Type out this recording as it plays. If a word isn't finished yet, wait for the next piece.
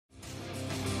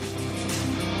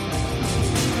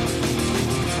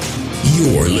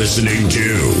You're listening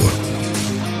to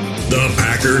the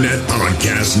Packernet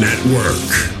Podcast Network.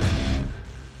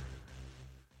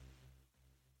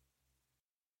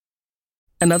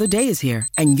 Another day is here,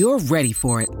 and you're ready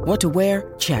for it. What to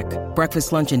wear? Check.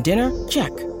 Breakfast, lunch, and dinner?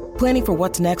 Check. Planning for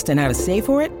what's next and how to save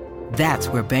for it? That's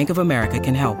where Bank of America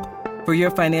can help. For your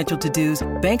financial to-dos,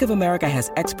 Bank of America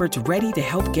has experts ready to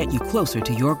help get you closer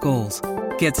to your goals.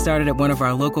 Get started at one of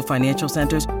our local financial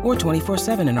centers or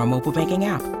 24/7 in our mobile banking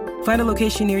app. Find a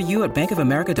location near you at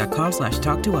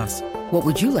bankofamerica.com/talktous. What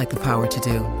would you like the power to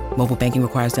do? Mobile banking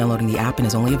requires downloading the app and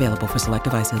is only available for select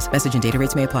devices. Message and data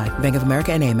rates may apply. Bank of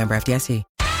America N.A., member FDIC.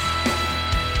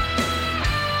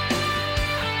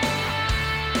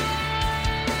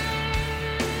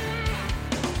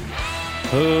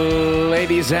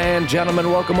 Ladies and gentlemen,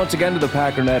 welcome once again to the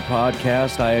Packernet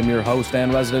Podcast. I am your host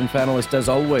and resident panelist, as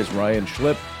always, Ryan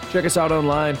Schlip. Check us out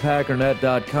online,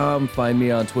 packernet.com. Find me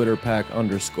on Twitter,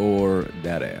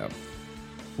 pack_dadam.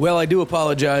 Well, I do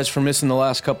apologize for missing the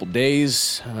last couple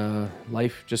days.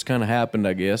 Life just kind of happened,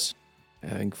 I guess. I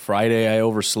think Friday I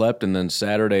overslept, and then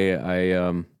Saturday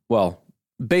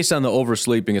based on the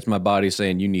oversleeping, it's my body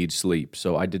saying you need sleep.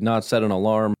 So I did not set an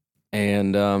alarm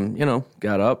and,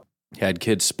 got up. Had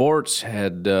kids' sports,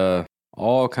 had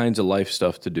all kinds of life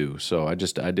stuff to do. So I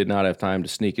did not have time to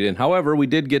sneak it in. However, we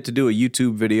did get to do a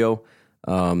YouTube video.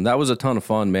 That was a ton of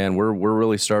fun, man. We're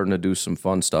really starting to do some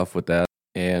fun stuff with that.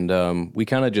 And we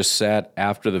kind of just sat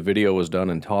after the video was done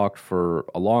and talked for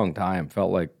a long time.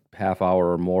 Felt like half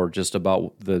hour or more just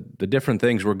about the different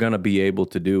things we're going to be able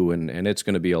to do. And it's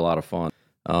going to be a lot of fun.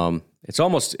 It's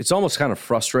almost kind of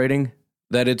frustrating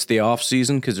that it's the off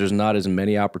season because there's not as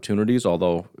many opportunities,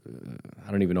 although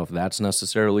I don't even know if that's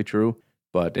necessarily true.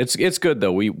 But it's good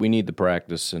though. We need the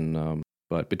practice, and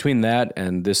but between that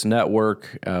and this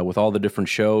network with all the different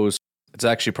shows, it's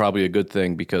actually probably a good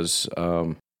thing because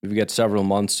we've got several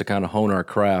months to kind of hone our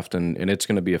craft, and it's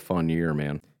going to be a fun year,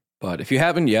 man. But if you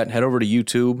haven't yet, head over to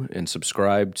YouTube and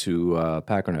subscribe to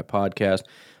Packernet Podcast.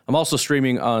 I'm also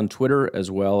streaming on Twitter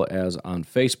as well as on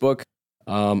Facebook.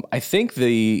 I think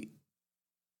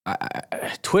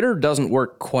Twitter doesn't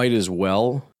work quite as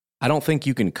well. I don't think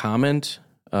you can comment.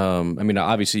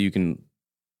 Obviously you can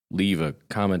leave a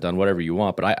comment on whatever you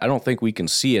want, but I don't think we can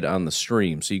see it on the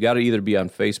stream. So you got to either be on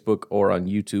Facebook or on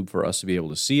YouTube for us to be able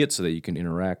to see it so that you can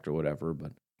interact or whatever.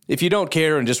 But if you don't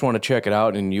care and just want to check it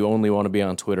out and you only want to be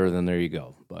on Twitter, then there you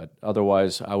go. But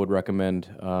otherwise, I would recommend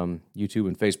YouTube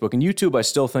and Facebook. And YouTube, I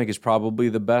still think, is probably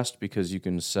the best because you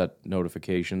can set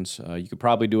notifications. You could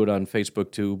probably do it on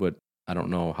Facebook too, but I don't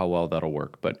know how well that'll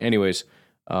work. But anyways,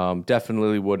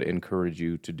 definitely would encourage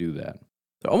you to do that.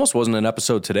 There almost wasn't an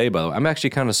episode today, by the way. I'm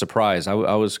actually kind of surprised. I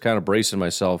was kind of bracing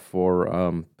myself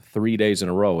for 3 days in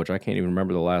a row, which I can't even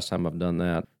remember the last time I've done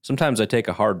that. Sometimes I take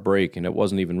a hard break, and it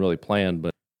wasn't even really planned.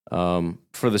 But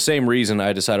for the same reason,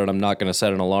 I decided I'm not going to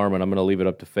set an alarm, and I'm going to leave it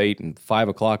up to fate. And 5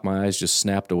 o'clock, my eyes just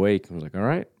snapped awake. I was like, all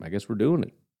right, I guess we're doing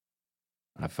it.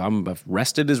 If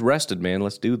rested is rested, man.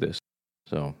 Let's do this.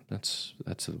 So that's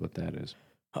what that is.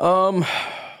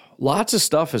 Lots of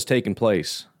stuff has taken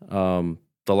place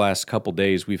the last couple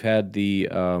days. We've had the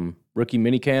rookie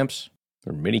mini camps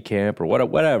or mini camp or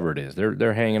whatever it is.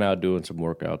 They're hanging out doing some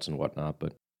workouts and whatnot.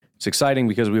 But it's exciting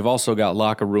because we've also got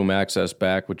locker room access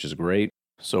back, which is great.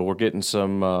 So we're getting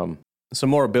some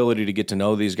more ability to get to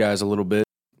know these guys a little bit.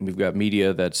 We've got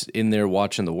media that's in there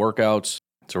watching the workouts,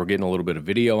 so we're getting a little bit of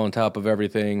video on top of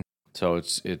everything. So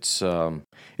it's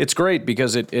great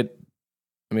because it's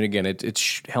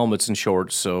helmets and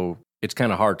shorts, so it's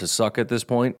kind of hard to suck at this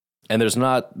point. And there's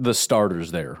not the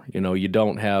starters there. You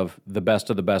don't have the best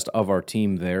of our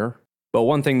team there. But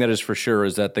one thing that is for sure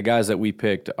is that the guys that we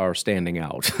picked are standing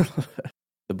out.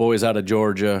 The boys out of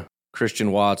Georgia,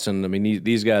 Christian Watson,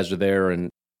 these guys are there. And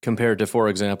compared to, for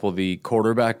example, the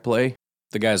quarterback play,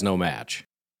 the guy's no match.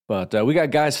 But we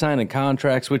got guys signing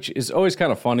contracts, which is always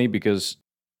kind of funny because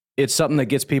it's something that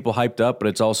gets people hyped up, but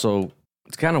it's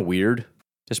kind of weird,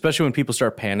 especially when people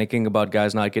start panicking about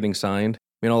guys not getting signed.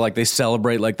 Like they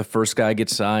celebrate like the first guy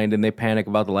gets signed and they panic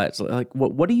about the last. Like,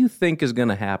 what do you think is going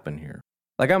to happen here?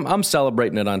 Like I'm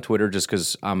celebrating it on Twitter just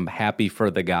because I'm happy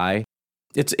for the guy.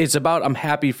 It's about I'm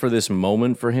happy for this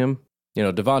moment for him.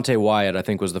 Devontae Wyatt, I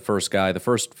think, was the first guy, the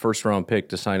first round pick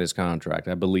to sign his contract,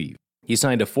 I believe. He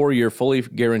signed a 4-year, fully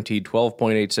guaranteed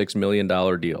 $12.86 million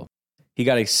deal. He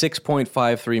got a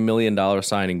 $6.53 million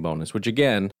signing bonus, which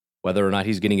again, whether or not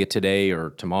he's getting it today or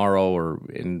tomorrow or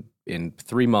in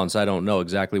 3 months, I don't know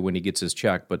exactly when he gets his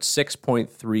check, but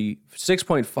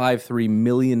 $6.53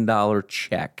 million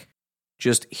check.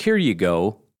 Just here you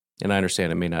go. And I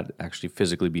understand it may not actually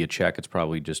physically be a check. It's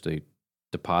probably just a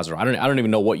deposit. I don't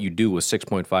even know what you do with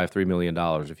 $6.53 million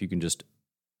if you can just,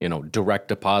 direct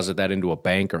deposit that into a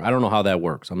bank, or I don't know how that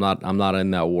works. I'm not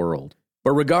in that world.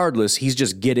 But regardless, he's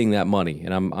just getting that money,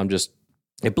 and I'm just,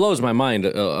 it blows my mind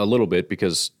a little bit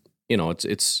because,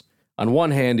 it's on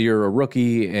one hand, you're a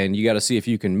rookie and you got to see if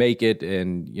you can make it,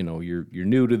 and you're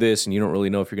new to this and you don't really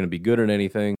know if you're going to be good at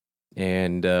anything.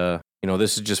 And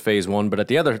this is just phase one. But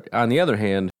on the other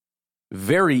hand,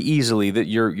 very easily that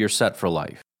you're set for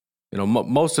life.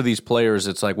 Most of these players,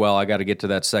 it's like, well, I got to get to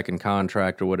that second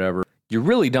contract or whatever. You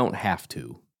really don't have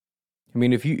to. I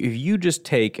mean, if you just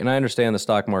take, and I understand the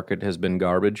stock market has been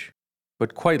garbage,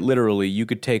 but quite literally, you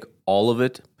could take all of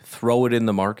it, throw it in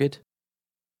the market,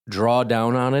 draw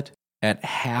down on it at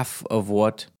half of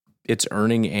what it's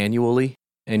earning annually,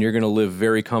 and you're going to live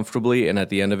very comfortably. And at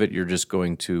the end of it, you're just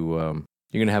going to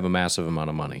have a massive amount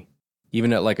of money.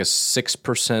 Even at like a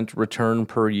 6% return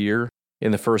per year,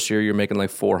 in the first year, you're making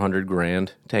like $400,000.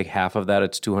 Take half of that,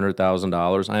 it's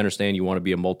 $200,000. I understand you want to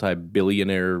be a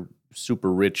multi-billionaire,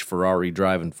 super rich Ferrari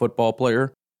driving football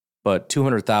player, but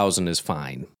 $200,000 is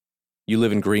fine. You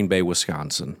live in Green Bay,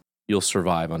 Wisconsin. You'll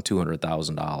survive on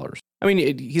 $200,000. I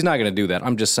mean, he's not going to do that.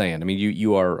 I'm just saying. I mean,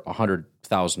 you are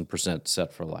 100,000%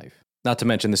 set for life. Not to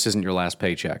mention, this isn't your last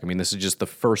paycheck. I mean, this is just the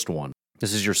first one.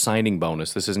 This is your signing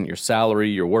bonus. This isn't your salary,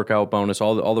 your workout bonus,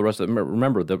 all the rest of it.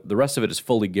 Remember, the rest of it is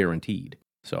fully guaranteed.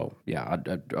 So, yeah,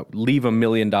 I'd leave $1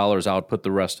 million out, put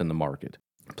the rest in the market.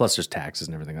 Plus, there's taxes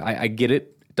and everything. I get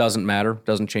it. It doesn't matter. It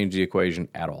doesn't change the equation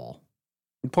at all.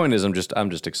 The point is, I'm just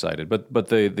excited. But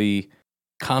the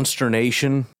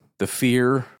consternation, the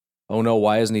fear, oh no,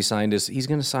 why hasn't he signed this? He's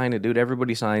going to sign it, dude.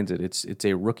 Everybody signs it. It's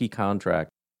a rookie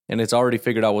contract. And it's already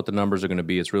figured out what the numbers are going to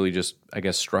be. It's really just, I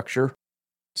guess, structure.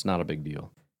 It's not a big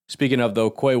deal. Speaking of, though,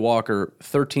 Quay Walker,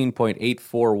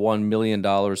 $13.841 million,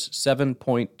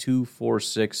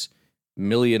 $7.246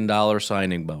 million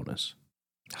signing bonus.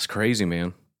 That's crazy,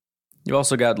 man. You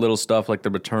also got little stuff like the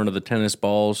return of the tennis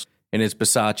balls, and it's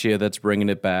Bisaccia that's bringing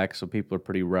it back, so people are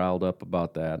pretty riled up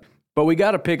about that. But we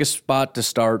got to pick a spot to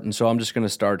start, and so I'm just going to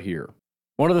start here.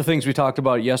 One of the things we talked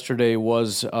about yesterday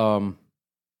was,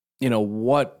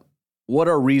 what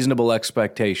are reasonable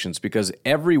expectations? Because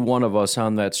every one of us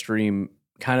on that stream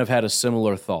kind of had a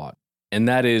similar thought. And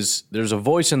that is, there's a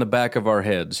voice in the back of our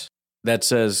heads that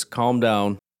says, calm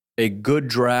down. A good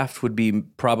draft would be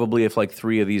probably if like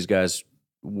 3 of these guys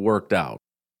worked out.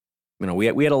 We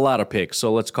had a lot of picks,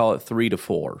 so let's call it 3 to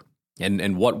 4.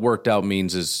 And what worked out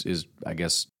means is I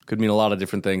guess, could mean a lot of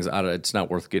different things. It's not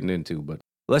worth getting into, but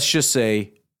let's just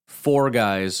say 4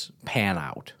 guys pan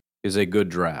out is a good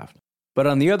draft. But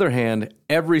on the other hand,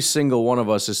 every single one of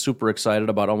us is super excited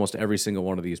about almost every single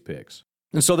one of these picks.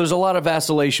 And so there's a lot of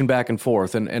vacillation back and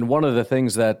forth. And one of the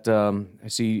things that I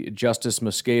see Justice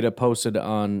Mosqueda posted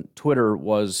on Twitter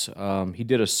was he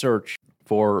did a search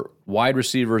for wide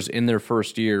receivers in their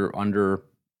first year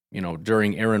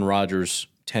during Aaron Rodgers'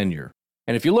 tenure.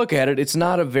 And if you look at it, it's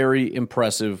not a very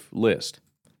impressive list.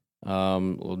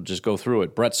 We'll just go through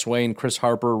it. Brett Swain, Chris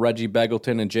Harper, Reggie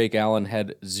Begelton, and Jake Allen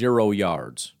had 0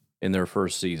 yards in their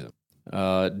first season.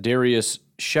 Darius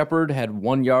Shepard had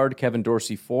 1 yard, Kevin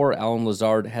Dorsey 4, Alan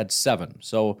Lazard had 7.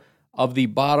 So of the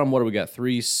bottom, what do we got?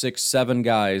 3, 6, 7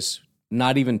 guys,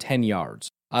 not even 10 yards.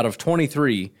 Out of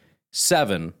 23,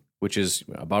 7, which is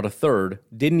about a third,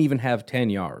 didn't even have 10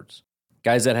 yards.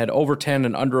 Guys that had over 10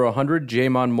 and under 100,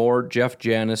 Jamon Moore, Jeff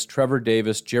Janis, Trevor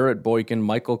Davis, Jarrett Boykin,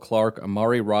 Michael Clark,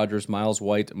 Amari Rodgers, Miles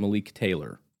White, Malik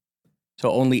Taylor.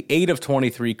 So only 8 of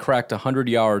 23 cracked 100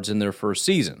 yards in their first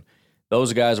season.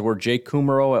 Those guys were Jake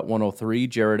Kumaro at 103,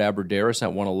 Jared Abbrederis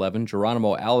at 111,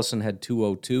 Geronimo Allison had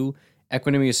 202,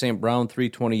 Equinemius St. Brown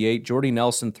 328, Jordy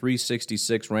Nelson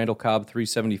 366, Randall Cobb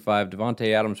 375,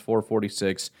 Devontae Adams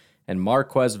 446, and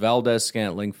Marquez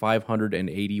Valdez-Scantling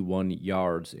 581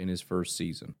 yards in his first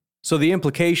season. So the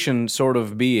implication sort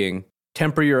of being,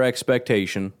 temper your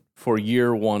expectation for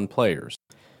year one players.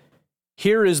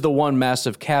 Here is the one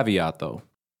massive caveat, though.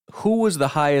 Who was the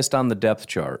highest on the depth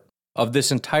chart of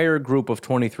this entire group of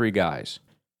 23 guys?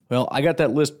 Well, I got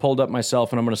that list pulled up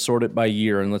myself, and I'm going to sort it by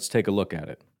year, and let's take a look at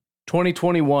it.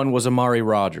 2021 was Amari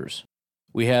Rodgers.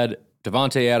 We had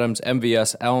Devontae Adams,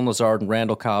 MVS, Alan Lazard, and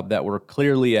Randall Cobb that were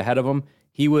clearly ahead of him.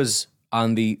 He was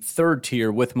on the third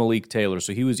tier with Malik Taylor,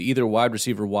 so he was either wide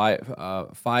receiver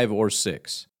 5 or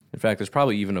 6. In fact, there's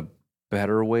probably even a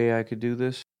better way I could do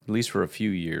this, at least for a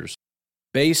few years.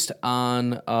 Based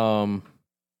on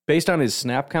his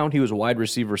snap count, he was wide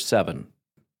receiver 7.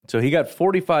 So he got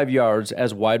 45 yards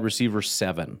as wide receiver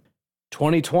 7.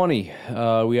 2020,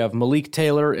 we have Malik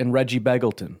Taylor and Reggie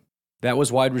Begelton. That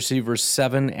was wide receivers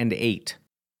 7 and 8.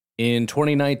 In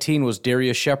 2019 was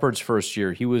Darius Shepard's first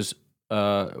year. He was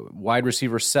wide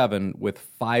receiver 7 with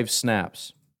 5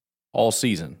 snaps all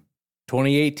season.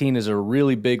 2018 is a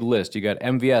really big list. You got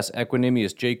MVS,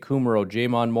 Equanimeous, Jake Kumerow,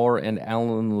 Jamon Moore, and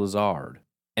Allen Lazard.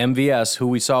 MVS, who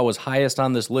we saw was highest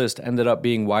on this list, ended up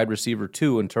being wide receiver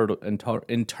 2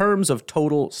 in terms of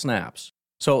total snaps.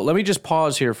 So let me just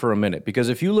pause here for a minute, because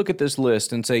if you look at this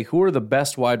list and say who are the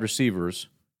best wide receivers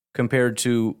compared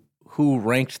to who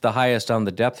ranked the highest on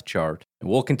the depth chart, and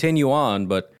we'll continue on,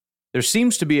 but there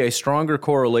seems to be a stronger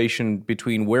correlation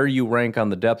between where you rank on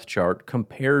the depth chart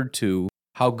compared to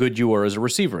how good you are as a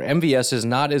receiver. MVS is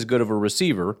not as good of a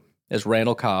receiver as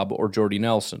Randall Cobb or Jordy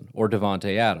Nelson or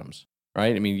Devontae Adams,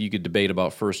 right? I mean, you could debate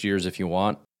about first years if you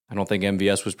want. I don't think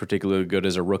MVS was particularly good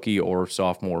as a rookie or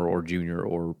sophomore or junior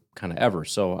or kind of ever.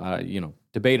 So,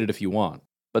 debate it if you want.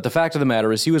 But the fact of the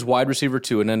matter is he was wide receiver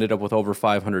 2 and ended up with over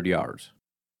 500 yards.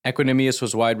 Equanimeous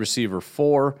was wide receiver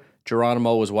 4.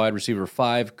 Geronimo was wide receiver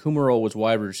 5. Kumerow was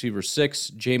wide receiver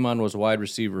 6. Jamon was wide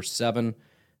receiver 7.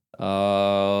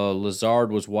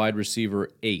 Lazard was wide receiver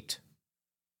 8.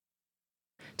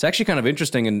 It's actually kind of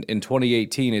interesting in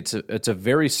 2018. It's a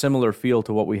very similar feel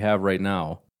to what we have right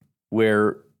now,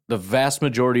 where the vast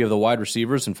majority of the wide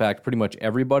receivers, in fact, pretty much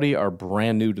everybody, are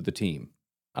brand new to the team.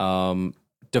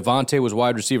 Devontae was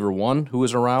wide receiver 1 who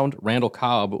was around. Randall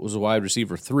Cobb was wide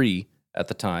receiver 3 at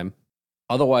the time.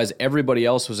 Otherwise, everybody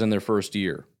else was in their first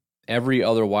year. Every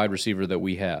other wide receiver that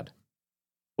we had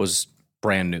was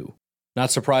brand new. Not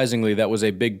surprisingly, that was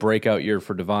a big breakout year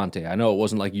for Devontae. I know it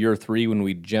wasn't like year 3 when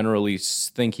we generally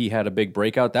think he had a big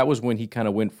breakout. That was when he kind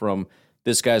of went from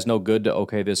this guy's no good to,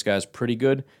 okay, this guy's pretty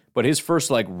good. But his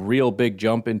first real big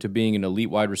jump into being an elite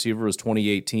wide receiver was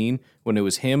 2018, when it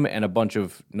was him and a bunch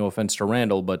of, no offense to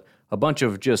Randall, but a bunch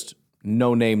of just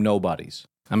no-name nobodies.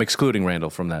 I'm excluding Randall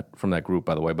from that group,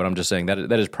 by the way, but I'm just saying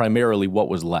that is primarily what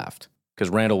was left, because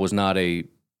Randall was not a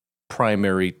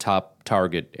primary top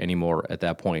target anymore at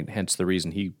that point, hence the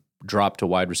reason he dropped to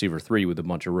wide receiver 3 with a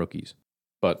bunch of rookies.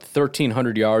 But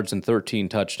 1,300 yards and 13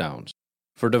 touchdowns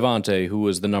for Devontae, who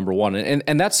was the number 1.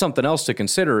 And that's something else to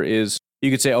consider is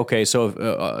you could say, okay, so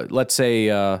if, let's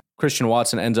say Christian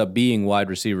Watson ends up being wide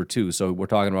receiver 2, so we're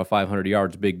talking about 500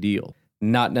 yards, big deal.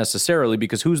 Not necessarily,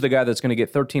 because who's the guy that's going to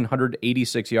get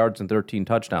 1,386 yards and 13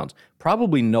 touchdowns?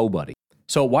 Probably nobody.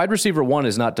 So wide receiver 1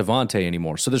 is not Devontae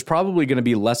anymore. So there's probably going to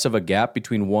be less of a gap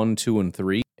between 1, 2, and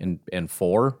 3 and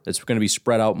 4. It's going to be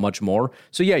spread out much more.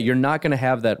 So yeah, you're not going to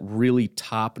have that really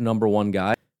top number 1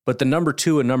 guy, but the number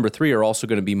 2 and number 3 are also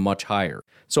going to be much higher.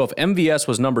 So if MVS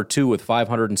was number 2 with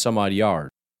 500 and some odd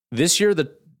yards, this year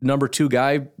the number 2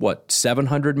 guy,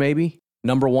 700 maybe?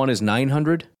 Number 1 is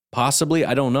 900? Possibly,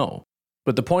 I don't know.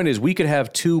 But the point is, we could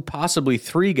have 2, possibly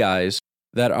 3 guys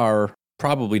that are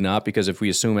probably not, because if we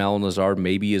assume Allen Lazard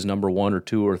maybe is number 1 or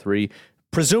 2 or 3,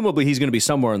 presumably he's going to be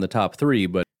somewhere in the top 3.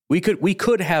 But we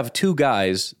could have 2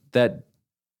 guys that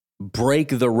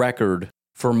break the record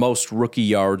for most rookie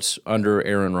yards under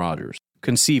Aaron Rodgers,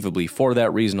 conceivably, for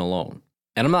that reason alone.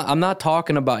 And I'm not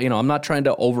talking about, I'm not trying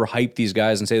to overhype these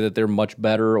guys and say that they're much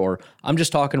better, or I'm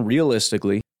just talking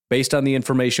realistically, based on the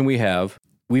information we have.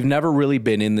 We've never really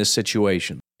been in this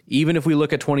situation. Even if we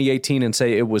look at 2018 and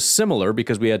say it was similar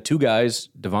because we had 2 guys,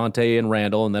 Devontae and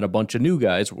Randall, and then a bunch of new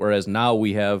guys, whereas now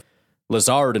we have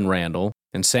Lazard and Randall,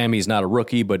 and Sammy's not a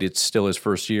rookie, but it's still his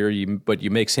first year, but you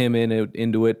mix him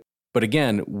into it. But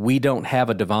again, we don't have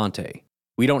a Devontae.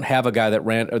 We don't have a guy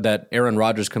that Aaron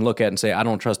Rodgers can look at and say, I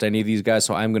don't trust any of these guys,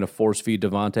 so I'm going to force feed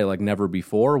Devontae like never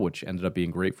before, which ended up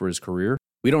being great for his career.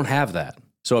 We don't have that.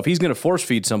 So if he's going to force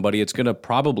feed somebody, it's going to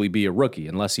probably be a rookie,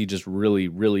 unless he just really,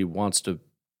 really wants to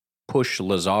push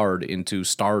Lazard into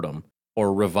stardom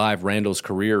or revive Randall's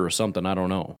career or something. I don't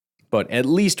know. But at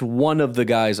least one of the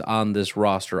guys on this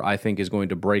roster, I think, is going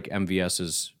to break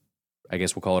MVS's, I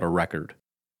guess we'll call it a record.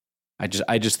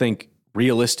 I just think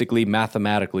realistically,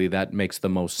 mathematically, that makes the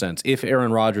most sense. If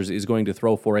Aaron Rodgers is going to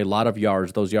throw for a lot of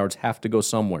yards, those yards have to go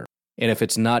somewhere. And if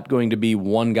it's not going to be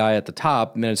one guy at the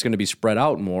top, then it's going to be spread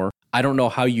out more. I don't know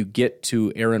how you get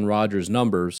to Aaron Rodgers'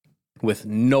 numbers with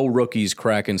no rookies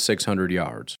cracking 600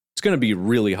 yards. It's going to be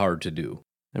really hard to do.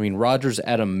 I mean, Rodgers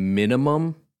at a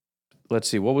minimum, let's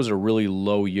see, what was a really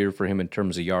low year for him in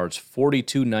terms of yards?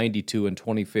 4,292 in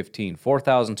 2015,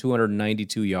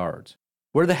 4,292 yards.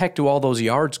 Where the heck do all those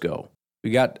yards go?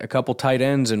 We got a couple tight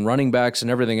ends and running backs and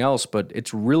everything else, but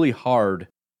it's really hard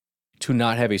to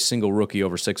not have a single rookie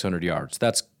over 600 yards.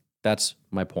 That's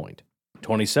my point.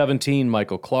 2017,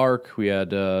 Michael Clark. We had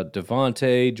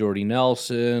Devontae, Jordy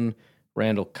Nelson,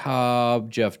 Randall Cobb,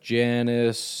 Jeff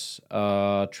Janis,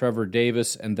 Trevor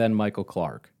Davis, and then Michael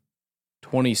Clark.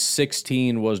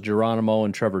 2016 was Geronimo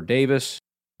and Trevor Davis.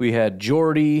 We had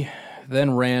Jordy,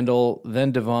 then Randall,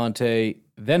 then Devontae,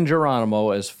 then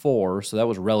Geronimo as 4, so that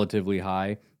was relatively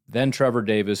high, then Trevor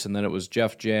Davis, and then it was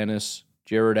Jeff Janis,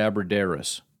 Jared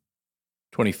Abbrederis.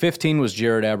 2015 was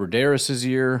Jared Abbrederis'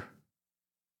 year.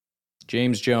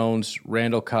 James Jones,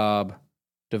 Randall Cobb,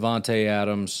 Devontae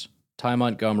Adams, Ty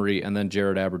Montgomery, and then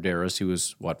Jared Abbrederis, who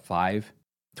was, 5?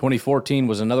 2014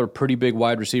 was another pretty big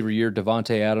wide receiver year.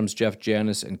 Devontae Adams, Jeff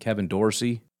Janis, and Kevin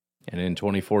Dorsey. And in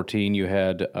 2014, you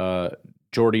had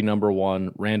Jordy number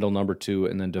 1, Randall number 2,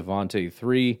 and then Devontae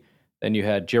 3. Then you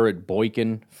had Jarrett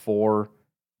Boykin 4.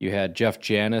 You had Jeff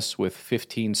Janis with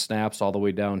 15 snaps all the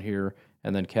way down here,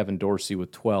 and then Kevin Dorsey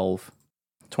with 12.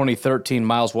 2013,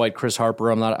 Miles White, Chris Harper.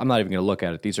 I'm not even going to look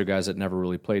at it. These are guys that never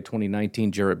really played.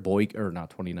 2019, Jarrett Boykin, or not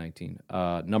 2019.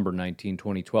 Number 19,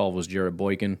 2012 was Jarrett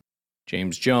Boykin.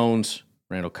 James Jones,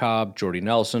 Randall Cobb, Jordy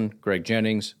Nelson, Greg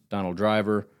Jennings, Donald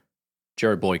Driver,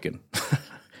 Jarrett Boykin.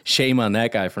 Shame on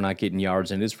that guy for not getting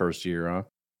yards in his first year, huh?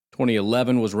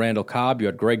 2011 was Randall Cobb. You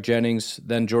had Greg Jennings,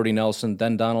 then Jordy Nelson,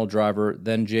 then Donald Driver,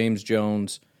 then James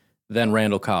Jones, then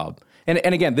Randall Cobb. And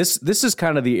again, this is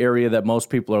kind of the area that most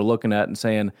people are looking at and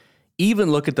saying,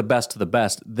 even look at the best of the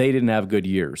best, they didn't have good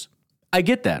years. I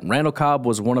get that. Randall Cobb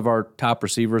was one of our top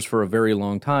receivers for a very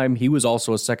long time. He was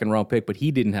also a second-round pick, but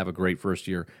he didn't have a great first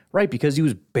year, right? Because he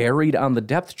was buried on the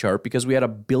depth chart because we had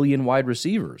 1 billion wide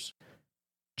receivers.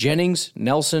 Jennings,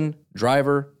 Nelson,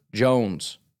 Driver,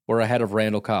 Jones were ahead of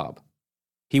Randall Cobb.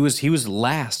 He was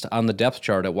last on the depth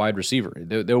chart at wide receiver.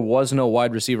 There was no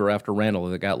wide receiver after Randall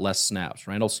that got less snaps.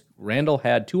 Randall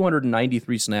had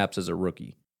 293 snaps as a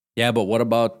rookie. Yeah, but what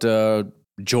about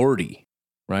Jordy,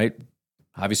 right?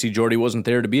 Obviously, Jordy wasn't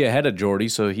there to be ahead of Jordy,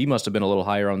 so he must have been a little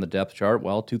higher on the depth chart.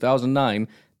 Well, 2009,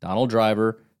 Donald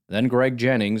Driver, then Greg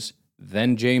Jennings,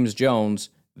 then James Jones,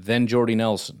 then Jordy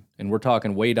Nelson. And we're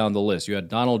talking way down the list. You had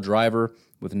Donald Driver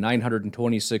with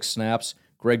 926 snaps,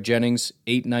 Greg Jennings,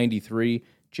 893,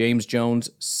 James Jones,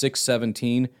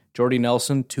 617, Jordy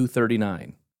Nelson,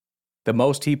 239. The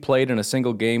most he played in a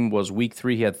single game was week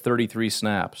 3. He had 33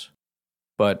 snaps.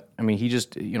 But, I mean, he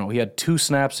had 2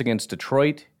 snaps against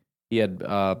Detroit. He had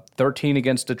 13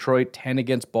 against Detroit, 10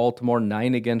 against Baltimore,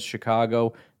 9 against Chicago.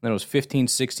 And then it was 15,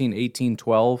 16, 18,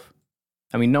 12.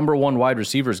 I mean, number 1 wide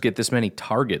receivers get this many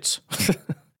targets.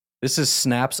 This is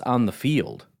snaps on the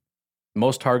field.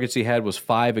 Most targets he had was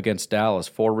 5 against Dallas,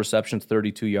 4 receptions,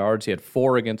 32 yards. He had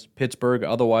 4 against Pittsburgh.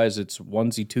 Otherwise, it's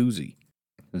onesie-twosie.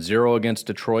 0 against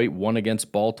Detroit, 1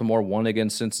 against Baltimore, 1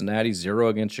 against Cincinnati, 0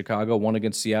 against Chicago, 1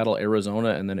 against Seattle, Arizona,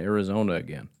 and then Arizona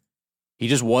again. He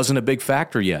just wasn't a big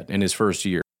factor yet in his first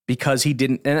year because he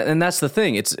didn't. And that's the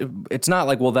thing. It's not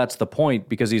like, well, that's the point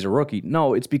because he's a rookie.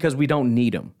 No, it's because we don't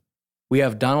need him. We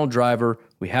have Donald Driver,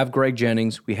 we have Greg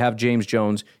Jennings, we have James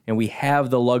Jones, and we have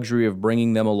the luxury of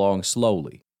bringing them along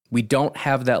slowly. We don't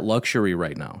have that luxury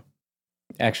right now.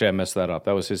 Actually, I messed that up.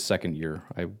 That was his second year.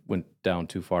 I went down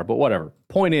too far, but whatever.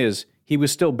 Point is, he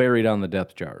was still buried on the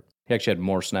depth chart. He actually had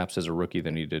more snaps as a rookie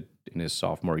than he did in his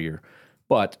sophomore year.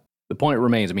 But the point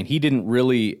remains, I mean, he didn't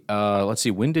really, let's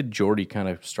see, when did Jordy kind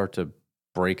of start to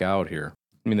break out here?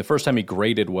 I mean, the first time he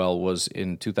graded well was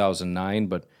in 2009,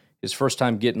 but his first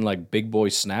time getting like big boy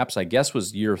snaps, I guess,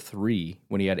 was year 3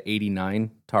 when he had 89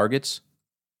 targets.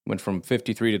 Went from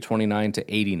 53 to 29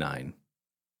 to 89.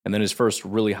 And then his first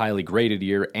really highly graded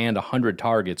year and 100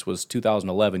 targets was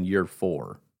 2011, year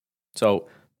 4. So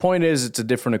point is, it's a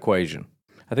different equation.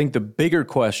 I think the bigger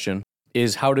question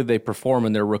is how did they perform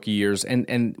in their rookie years?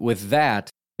 And with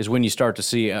that is when you start to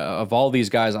see, of all these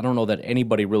guys, I don't know that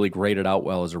anybody really graded out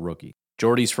well as a rookie.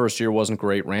 Jordy's first year wasn't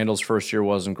great. Randall's first year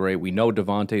wasn't great. We know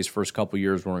Devontae's first couple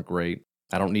years weren't great.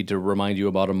 I don't need to remind you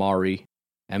about Amari.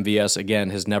 MVS, again,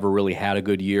 has never really had a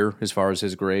good year as far as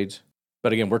his grades.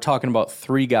 But again, we're talking about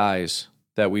 3 guys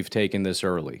that we've taken this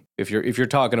early. If you're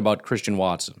talking about Christian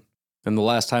Watson, and the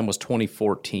last time was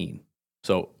 2014.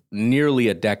 So nearly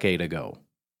a decade ago.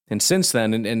 And since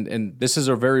then, and this is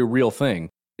a very real thing,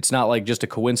 it's not like just a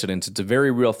coincidence. It's a very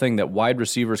real thing that wide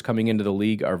receivers coming into the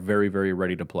league are very, very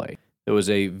ready to play. There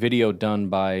was a video done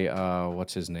by,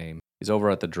 what's his name? He's over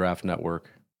at the Draft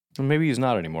Network. Or maybe he's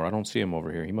not anymore. I don't see him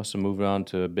over here. He must have moved on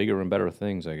to bigger and better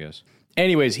things, I guess.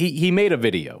 Anyways, he made a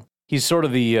video. He's sort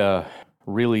of the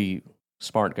really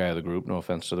smart guy of the group. No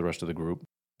offense to the rest of the group.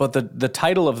 But the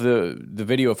title of the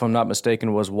video, if I'm not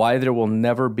mistaken, was Why There Will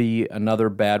Never Be Another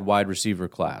Bad Wide Receiver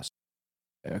Class.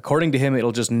 According to him,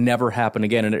 it'll just never happen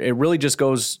again. And it really just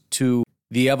goes to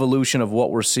the evolution of what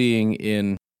we're seeing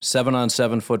in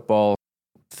 7-on-7 football,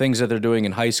 things that they're doing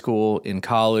in high school, in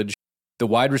college. The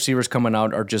wide receivers coming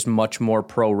out are just much more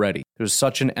pro-ready. There's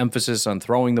such an emphasis on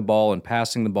throwing the ball and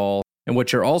passing the ball. And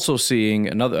what you're also seeing,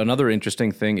 another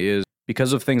interesting thing is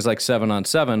because of things like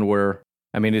 7-on-7 where,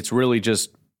 I mean, it's really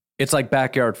just, it's like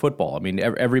backyard football. I mean,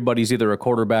 everybody's either a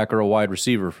quarterback or a wide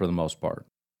receiver for the most part.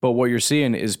 But what you're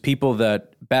seeing is people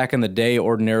that back in the day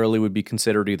ordinarily would be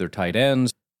considered either tight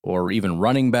ends or even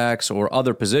running backs or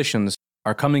other positions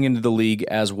are coming into the league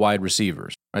as wide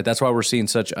receivers, right? That's why we're seeing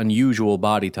such unusual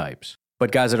body types,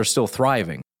 but guys that are still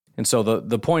thriving. And so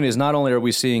the point is, not only are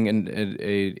we seeing an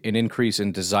increase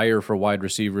in desire for wide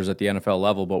receivers at the NFL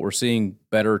level, but we're seeing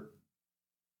better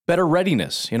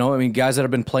readiness. You know, I mean, guys that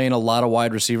have been playing a lot of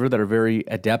wide receiver that are very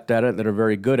adept at it, that are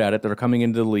very good at it, that are coming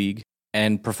into the league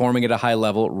and performing at a high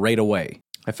level right away.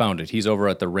 I found it. He's over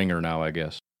at the Ringer now, I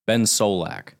guess. Ben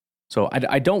Solak. So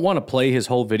I don't want to play his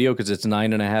whole video because it's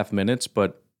 9.5 minutes,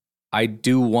 but I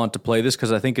do want to play this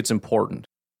because I think it's important.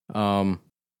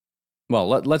 Well,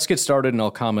 let's get started and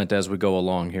I'll comment as we go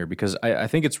along here because I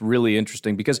think it's really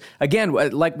interesting because, again,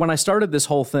 like when I started this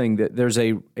whole thing, there's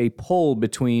a pull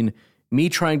between me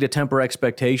trying to temper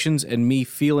expectations and me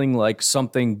feeling like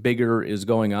something bigger is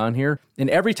going on here. And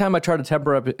every time I try to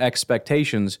temper up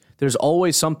expectations, there's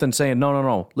always something saying,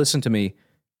 no, listen to me.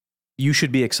 You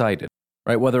should be excited,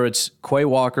 right? Whether it's Quay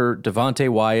Walker, Devontae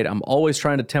Wyatt, I'm always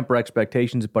trying to temper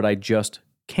expectations, but I just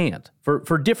can't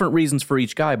for different reasons for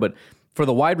each guy. But for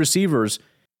the wide receivers,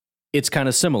 it's kind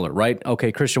of similar, right?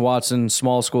 Okay, Christian Watson,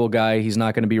 small school guy, he's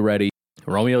not going to be ready.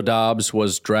 Romeo Doubs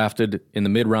was drafted in the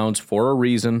mid-rounds for a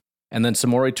reason. And then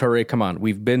Samori Toure, come on,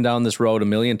 we've been down this road a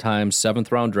million times,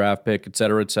 7th-round draft pick, et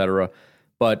cetera, et cetera.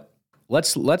 But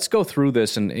let's go through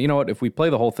this. And you know what? If we play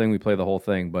the whole thing, we play the whole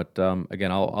thing. But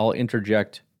again, I'll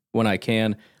interject when I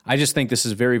can. I just think this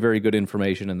is very, very good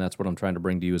information, and that's what I'm trying to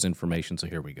bring to you as information. So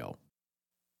here we go.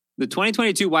 The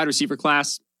 2022 wide receiver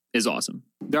class is awesome.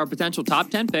 There are potential top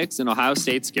 10 picks in Ohio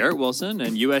State's Garrett Wilson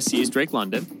and USC's Drake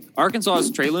London.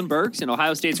 Arkansas's Treylon Burks and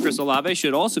Ohio State's Chris Olave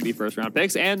should also be first-round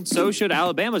picks, and so should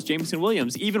Alabama's Jameson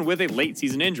Williams, even with a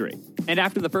late-season injury. And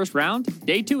after the first round,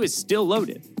 day 2 is still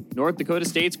loaded. North Dakota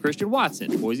State's Christian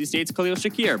Watson, Boise State's Khalil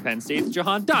Shakir, Penn State's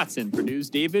Jahan Dotson, Purdue's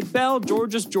David Bell,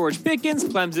 Georgia's George Pickens,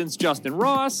 Clemson's Justin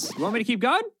Ross. You want me to keep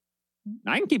going?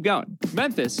 I can keep going.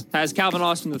 Memphis has Calvin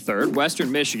Austin III.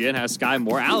 Western Michigan has Sky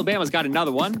Moore. Alabama's got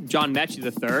another one, John Mechie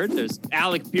III. There's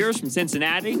Alec Pierce from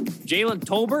Cincinnati. Jalen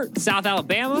Tolbert, South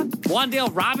Alabama.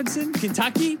 Wan'Dale Robinson,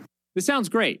 Kentucky. This sounds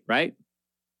great, right?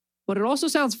 But it also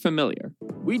sounds familiar.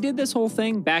 We did this whole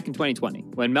thing back in 2020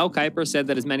 when Mel Kiper said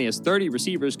that as many as 30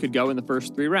 receivers could go in the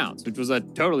first 3 rounds, which was a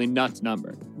totally nuts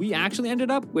number. We actually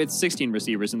ended up with 16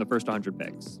 receivers in the first 100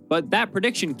 picks. But that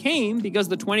prediction came because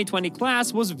the 2020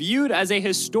 class was viewed as a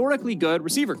historically good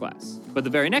receiver class. But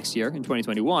the very next year, in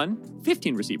 2021,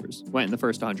 15 receivers went in the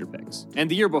first 100 picks. And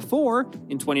the year before,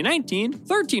 in 2019,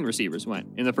 13 receivers went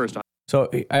in the first 100.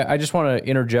 So I just want to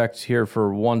interject here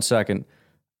for 1 second.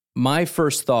 My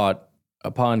first thought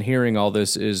upon hearing all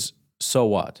this is, so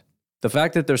what? The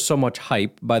fact that there's so much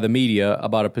hype by the media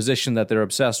about a position that they're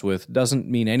obsessed with doesn't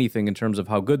mean anything in terms of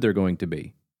how good they're going to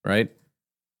be, right?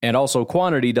 And also,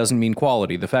 quantity doesn't mean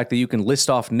quality. The fact that you can list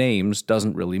off names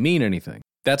doesn't really mean anything.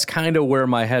 That's kind of where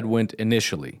my head went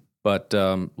initially. But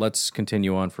let's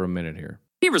continue on for a minute here.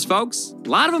 Receivers, folks, a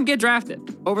lot of them get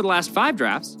drafted. Over the last 5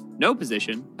 drafts, no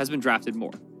position has been drafted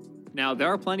more. Now, there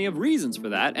are plenty of reasons for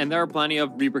that, and there are plenty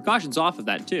of repercussions off of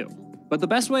that, too. But the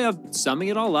best way of summing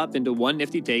it all up into one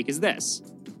nifty take is this.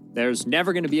 There's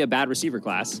never going to be a bad receiver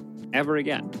class ever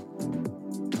again.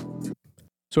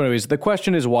 So anyways, the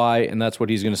question is why, and that's what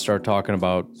he's going to start talking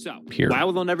about here. Why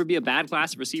will there never be a bad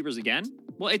class of receivers again?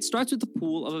 Well, it starts with the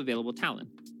pool of available talent.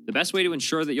 The best way to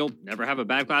ensure that you'll never have a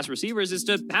bad class of receivers is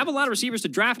to have a lot of receivers to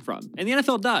draft from, and the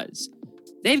NFL does.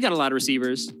 They've got a lot of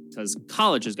receivers because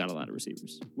college has got a lot of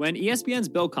receivers. When ESPN's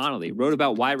Bill Connolly wrote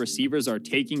about why receivers are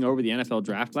taking over the NFL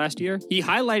draft last year, he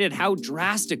highlighted how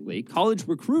drastically college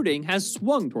recruiting has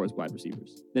swung towards wide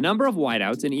receivers. The number of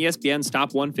wideouts in ESPN's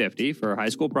top 150 for high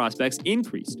school prospects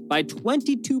increased by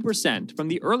 22% from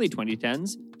the early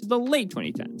 2010s to the late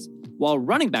 2010s, while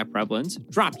running back prevalence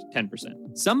dropped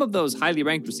 10%. Some of those highly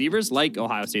ranked receivers, like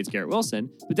Ohio State's Garrett Wilson,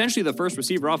 potentially the first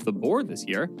receiver off the board this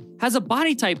year, has a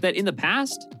body type that in the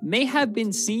past may have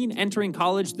been seen entering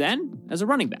college then as a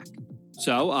running back.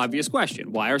 So, obvious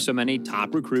question, why are so many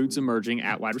top recruits emerging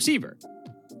at wide receiver?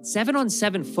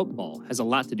 7-on-7 football has a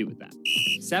lot to do with that.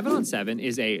 7-on-7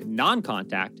 is a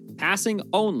non-contact,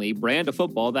 passing-only brand of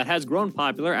football that has grown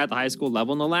popular at the high school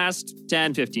level in the last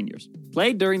 10-15 years.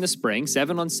 Played during the spring,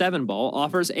 7-on-7 ball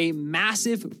offers a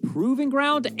massive proving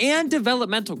ground and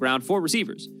developmental ground for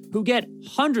receivers who get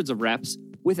hundreds of reps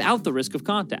without the risk of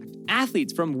contact.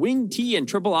 Athletes from wing T and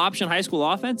triple option high school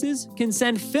offenses can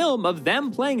send film of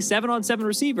them playing 7-on-7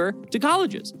 receiver to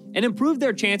colleges and improve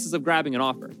their chances of grabbing an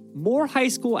offer. more high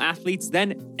school athletes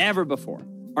than ever before,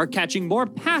 are catching more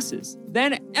passes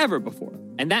than ever before.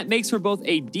 And that makes for both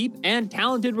a deep and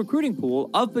talented recruiting pool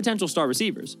of potential star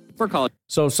receivers for college.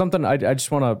 So something, I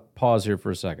just want to pause here for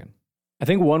a second. I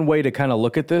think one way to kind of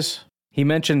look at this, he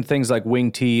mentioned things like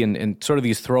wing T and sort of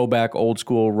these throwback old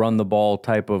school run the ball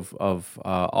type of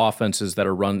offenses that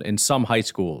are run in some high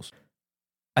schools.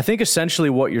 I think essentially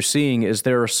what you're seeing is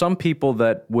there are some people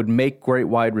that would make great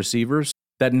wide receivers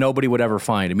that nobody would ever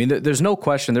find. I mean, there's no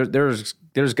question.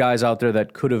 There's guys out there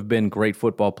that could have been great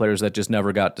football players that just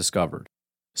never got discovered.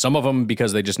 Some of them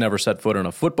because they just never set foot on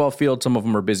a football field. Some of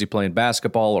them are busy playing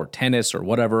basketball or tennis or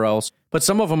whatever else. But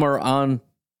some of them are on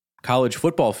college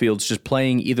football fields just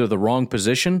playing either the wrong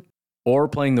position or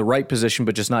playing the right position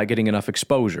but just not getting enough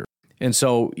exposure. And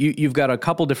so you've got a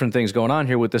couple different things going on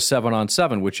here with the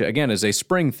 7-on-7, which again is a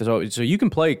spring. So you can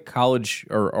play college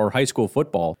or high school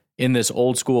football in this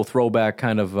old school throwback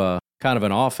kind of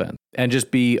an offense and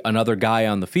just be another guy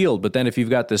on the field. But then if you've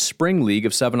got this spring league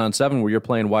of 7-on-7 where you're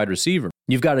playing wide receiver,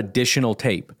 you've got additional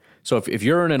tape. So if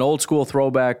you're in an old school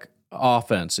throwback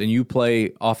offense and you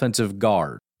play offensive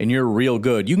guard and you're real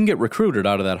good, you can get recruited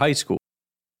out of that high school.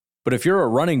 But if you're a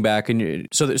running back, and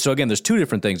so again, there's two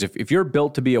different things. If you're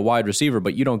built to be a wide receiver,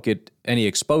 but you don't get any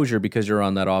exposure because you're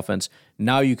on that offense,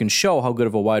 now you can show how good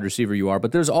of a wide receiver you are.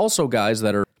 But there's also guys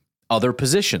that are other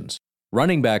positions.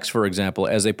 Running backs, for example,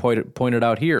 as they pointed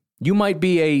out here, you might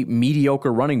be a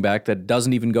mediocre running back that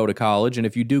doesn't even go to college. And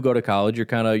if you do go to college, you're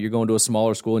going to a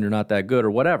smaller school and you're not that good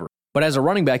or whatever. But as a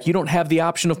running back, you don't have the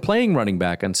option of playing running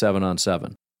back on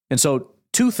 7-on-7. And so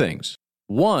two things.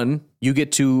 One, you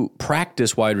get to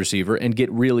practice wide receiver and get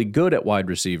really good at wide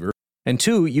receiver. And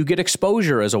two, you get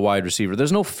exposure as a wide receiver.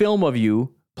 There's no film of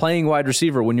you playing wide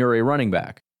receiver when you're a running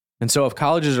back. And so if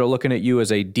colleges are looking at you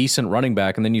as a decent running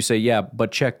back and then you say, yeah,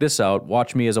 but check this out,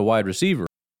 watch me as a wide receiver,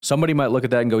 somebody might look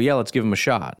at that and go, yeah, let's give him a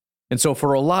shot. And so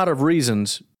for a lot of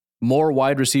reasons, more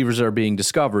wide receivers are being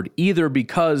discovered, either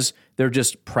because they're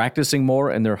just practicing more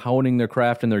and they're honing their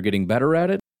craft and they're getting better at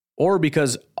it, or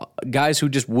because guys who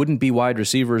just wouldn't be wide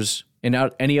receivers in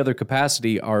any other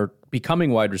capacity are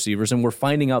becoming wide receivers, and we're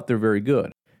finding out they're very good.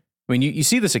 I mean, you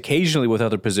see this occasionally with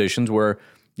other positions where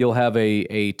you'll have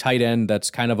a tight end that's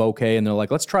kind of okay, and they're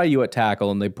like, let's try you at tackle,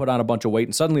 and they put on a bunch of weight,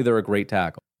 and suddenly they're a great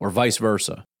tackle, or vice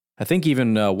versa. I think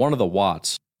even one of the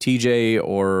Watts, TJ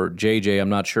or JJ, I'm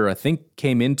not sure, I think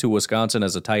came into Wisconsin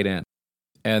as a tight end.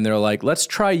 And they're like, let's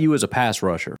try you as a pass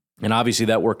rusher. And obviously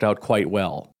that worked out quite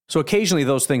well. So occasionally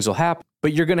those things will happen,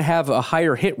 but you're going to have a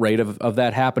higher hit rate of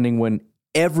that happening when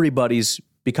everybody's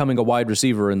becoming a wide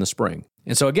receiver in the spring.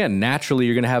 And so again, naturally,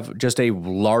 you're going to have just a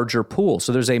larger pool.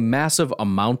 So there's a massive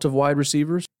amount of wide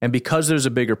receivers. And because there's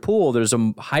a bigger pool, there's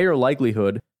a higher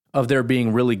likelihood of there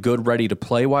being really good, ready to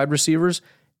play wide receivers,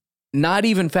 not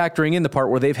even factoring in the part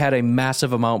where they've had a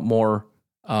massive amount more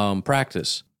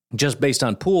practice just based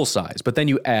on pool size. But then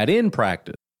you add in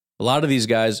practice. A lot of these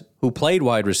guys who played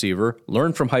wide receiver,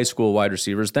 learned from high school wide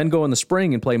receivers, then go in the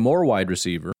spring and play more wide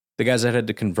receiver. The guys that had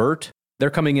to convert,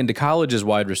 they're coming into college as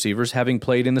wide receivers, having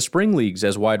played in the spring leagues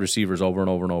as wide receivers over and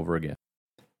over and over again.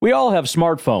 We all have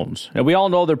smartphones, and we all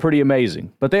know they're pretty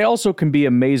amazing, but they also can be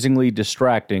amazingly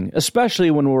distracting,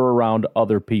 especially when we're around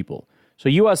other people. So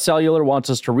US Cellular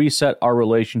wants us to reset our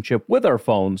relationship with our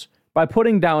phones by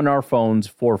putting down our phones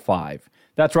for $5.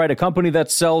 That's right, a company that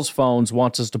sells phones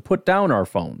wants us to put down our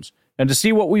phones. And to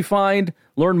see what we find,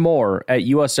 learn more at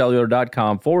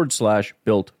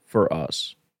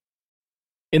uscellular.com/built-for-us.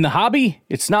 In the hobby,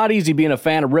 it's not easy being a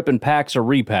fan of ripping packs or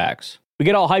repacks. We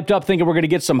get all hyped up thinking we're going to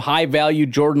get some high-value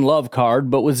Jordan Love card,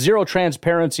 but with zero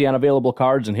transparency on available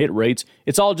cards and hit rates,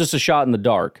 it's all just a shot in the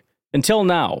dark. Until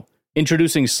now.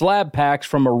 Introducing Slab Packs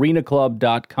from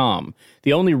ArenaClub.com,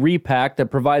 the only repack that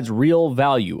provides real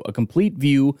value, a complete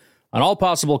view on all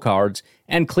possible cards,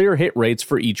 and clear hit rates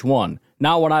for each one.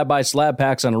 Now when I buy Slab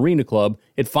Packs on Arena Club,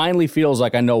 it finally feels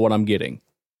like I know what I'm getting.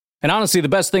 And honestly, the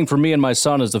best thing for me and my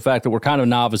son is the fact that we're kind of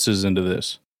novices into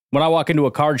this. When I walk into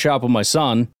a card shop with my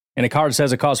son, and a card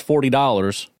says it costs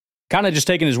 $40, kind of just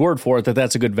taking his word for it that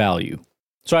that's a good value.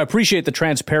 So I appreciate the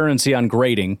transparency on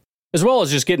grading, as well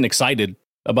as just getting excited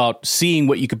about seeing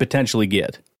what you could potentially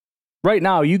get. Right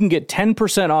now, you can get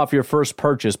 10% off your first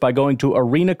purchase by going to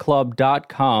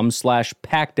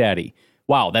arenaclub.com/packdaddy.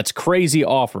 Wow, that's crazy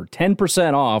offer.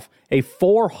 10% off a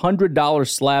 $400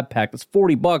 slab pack. That's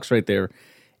 $40 right there.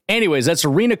 Anyways, that's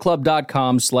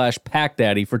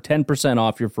arenaclub.com/packdaddy for 10%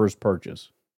 off your first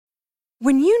purchase.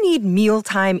 When you need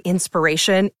mealtime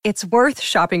inspiration, it's worth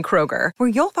shopping Kroger, where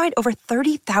you'll find over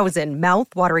 30,000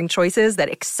 mouth-watering choices that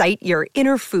excite your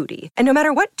inner foodie. And no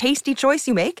matter what tasty choice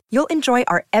you make, you'll enjoy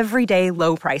our everyday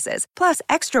low prices, plus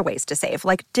extra ways to save,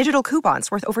 like digital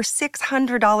coupons worth over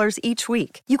 $600 each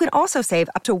week. You can also save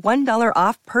up to $1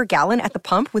 off per gallon at the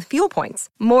pump with fuel points.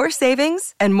 More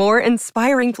savings and more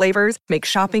inspiring flavors make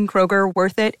shopping Kroger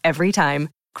worth it every time.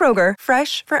 Kroger,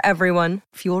 fresh for everyone.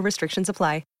 Fuel restrictions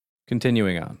apply.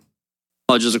 Continuing on.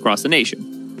 Colleges across the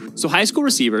nation. So high school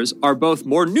receivers are both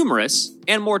more numerous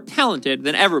and more talented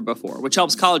than ever before, which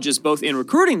helps colleges both in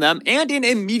recruiting them and in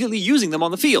immediately using them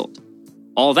on the field.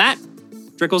 All that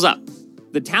trickles up.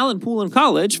 The talent pool in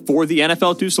college for the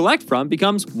NFL to select from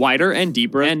becomes wider and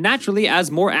deeper, and naturally,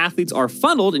 as more athletes are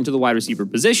funneled into the wide receiver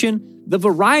position, the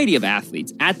variety of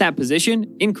athletes at that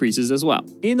position increases as well.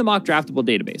 In the mock draftable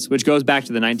database, which goes back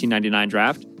to the 1999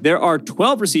 draft, there are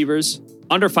 12 receivers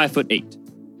under 5'8".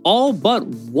 All but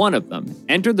one of them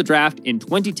entered the draft in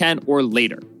 2010 or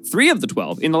later. 3 of the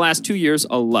 12 in the last 2 years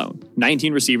alone.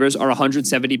 19 receivers are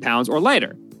 170 pounds or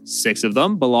lighter. 6 of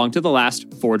them belong to the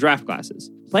last 4 draft classes.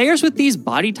 Players with these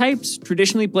body types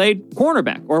traditionally played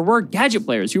cornerback or were gadget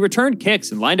players who returned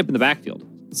kicks and lined up in the backfield.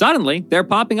 Suddenly, they're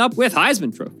popping up with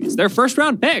Heisman trophies. They're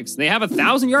first-round picks. They have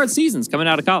 1,000-yard seasons coming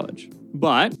out of college.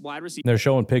 But wide receiver, they're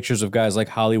showing pictures of guys like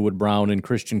Hollywood Brown and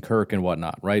Christian Kirk and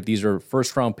whatnot, right? These are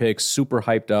first-round picks, super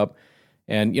hyped up.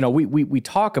 And, you know, we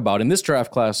talk about, and this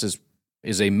draft class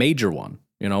is a major one,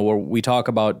 you know, where we talk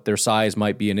about their size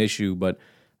might be an issue, but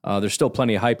there's still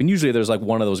plenty of hype. And usually there's like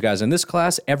one of those guys. In this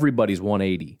class, everybody's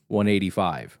 180,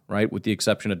 185, right? With the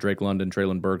exception of Drake London,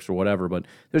 Treylon Burks, or whatever. But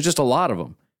there's just a lot of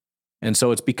them. And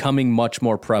so it's becoming much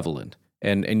more prevalent.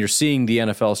 And you're seeing the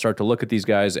NFL start to look at these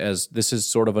guys as this is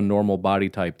sort of a normal body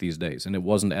type these days. And it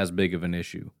wasn't as big of an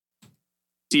issue.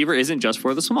 Receiver isn't just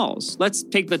for the smalls. Let's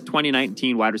take the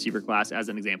 2019 wide receiver class as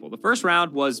an example. The first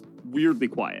round was weirdly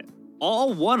quiet.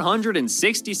 All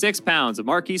 166 pounds of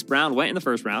Marquise Brown went in the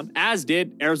first round, as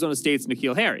did Arizona State's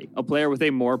N'Keal Harry, a player with a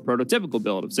more prototypical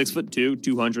build of 6'2",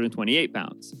 228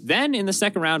 pounds. Then in the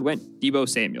second round went Deebo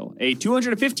Samuel, a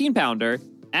 215-pounder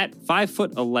at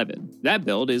 5'11". That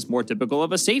build is more typical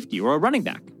of a safety or a running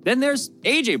back. Then there's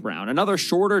A.J. Brown, another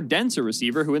shorter, denser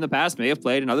receiver who in the past may have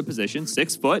played in other positions,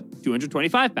 6 foot,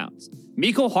 225 pounds.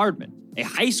 Mecole Hardman, a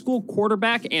high school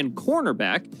quarterback and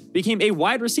cornerback, became a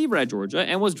wide receiver at Georgia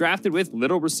and was drafted with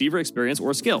little receiver experience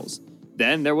or skills.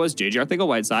 Then there was J.J.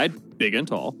 Arcega-Whiteside, big and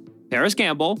tall, Paris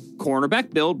Campbell,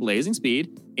 cornerback build, blazing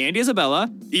speed, Andy Isabella,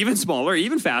 even smaller,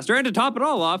 even faster, and to top it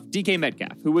all off, DK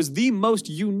Metcalf, who was the most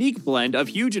unique blend of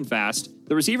huge and fast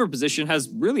the receiver position has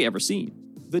really ever seen.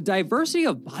 The diversity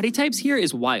of body types here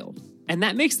is wild, and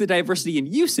that makes the diversity in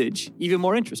usage even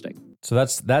more interesting. So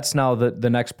that's now the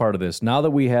next part of this. Now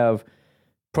that we have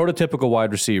prototypical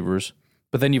wide receivers,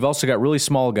 but then you've also got really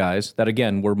small guys that,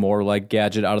 again, were more like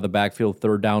gadget out of the backfield,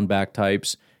 third down back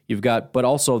types. You've got, but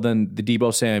also then the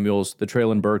Deebo Samuels, the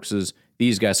Treylon Burkses,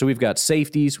 these guys. So we've got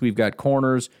safeties, we've got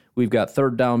corners, we've got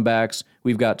third down backs,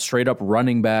 we've got straight up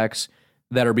running backs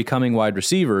that are becoming wide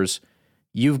receivers.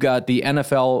 You've got the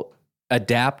NFL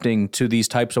adapting to these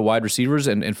types of wide receivers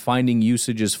and finding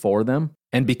usages for them.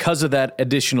 And because of that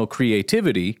additional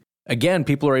creativity, again,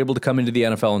 people are able to come into the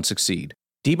NFL and succeed.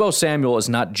 Deebo Samuel is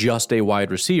not just a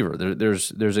wide receiver.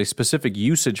 There's a specific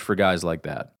usage for guys like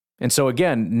that. And so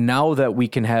again, now that we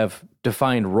can have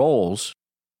defined roles,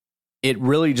 it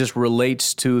really just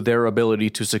relates to their ability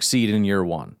to succeed in year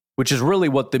one, which is really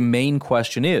what the main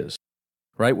question is,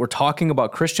 right? We're talking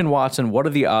about Christian Watson. What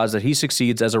are the odds that he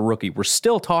succeeds as a rookie? We're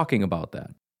still talking about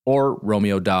that. Or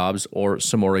Romeo Doubs or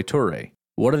Samori Toure.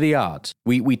 What are the odds?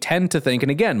 We tend to think,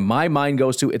 and again, my mind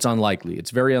goes to it's unlikely.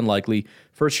 It's very unlikely.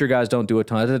 First-year guys don't do a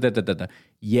ton.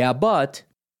 Yeah, but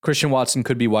Christian Watson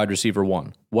could be wide receiver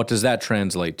 1. What does that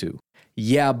translate to?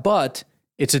 Yeah, but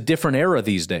it's a different era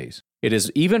these days. It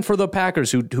is, even for the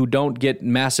Packers who don't get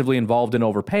massively involved in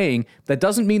overpaying, that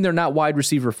doesn't mean they're not wide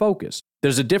receiver focused.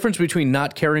 There's a difference between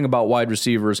not caring about wide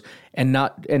receivers and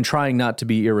trying not to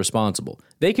be irresponsible.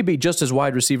 They could be just as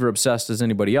wide receiver obsessed as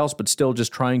anybody else, but still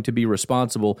just trying to be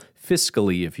responsible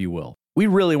fiscally, if you will. We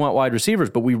really want wide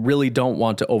receivers, but we really don't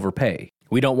want to overpay.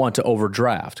 We don't want to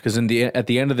overdraft, because at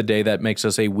the end of the day, that makes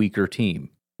us a weaker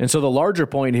team. And so the larger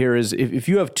point here is if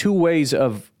you have two ways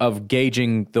of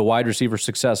gauging the wide receiver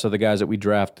success of the guys that we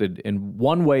drafted, and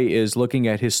one way is looking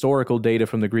at historical data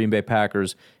from the Green Bay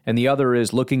Packers, and the other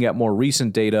is looking at more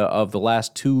recent data of the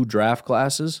last 2 draft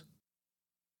classes,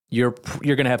 you're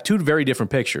going to have 2 very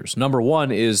different pictures. Number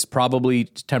one is probably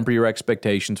temper your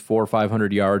expectations, 400 or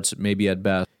 500 yards, maybe at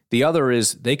best. The other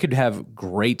is they could have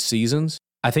great seasons.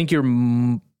 I think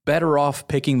you're better off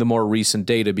picking the more recent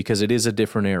data because it is a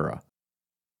different era.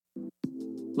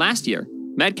 Last year,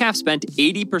 Metcalf spent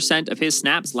 80% of his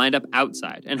snaps lined up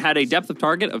outside and had a depth of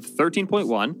target of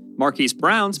 13.1. Marquise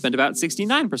Brown spent about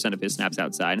 69% of his snaps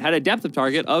outside and had a depth of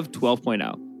target of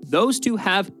 12.0. Those two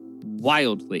have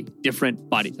wildly different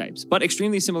body types, but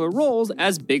extremely similar roles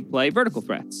as big play vertical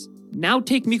threats. Now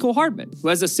take Mecole Hardman, who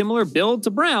has a similar build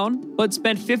to Brown, but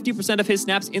spent 50% of his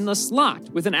snaps in the slot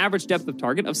with an average depth of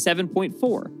target of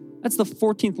 7.4. That's the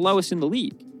 14th lowest in the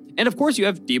league. And of course, you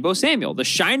have Deebo Samuel, the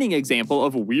shining example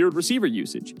of weird receiver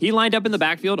usage. He lined up in the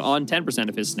backfield on 10%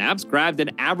 of his snaps, grabbed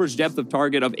an average depth of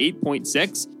target of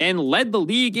 8.6, and led the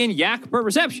league in yak per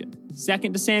reception.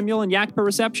 Second to Samuel in yak per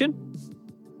reception,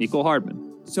 Mecole Hardman.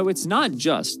 So it's not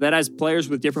just that as players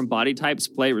with different body types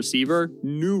play receiver,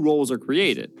 new roles are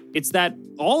created. It's that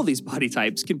all these body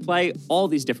types can play all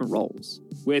these different roles.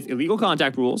 With illegal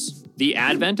contact rules, the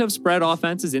advent of spread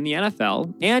offenses in the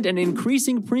NFL, and an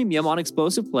increasing premium on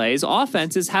explosive plays,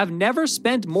 offenses have never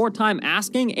spent more time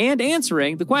asking and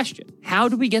answering the question, how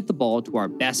do we get the ball to our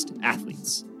best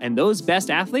athletes? And those best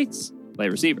athletes play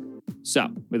receiver. So,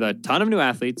 with a ton of new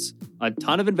athletes, a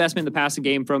ton of investment in the passing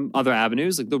game from other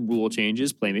avenues like the rule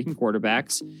changes, playmaking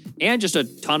quarterbacks, and just a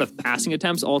ton of passing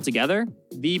attempts altogether,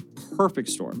 the perfect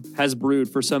storm has brewed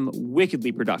for some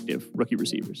wickedly productive rookie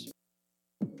receivers.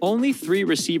 Only 3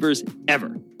 receivers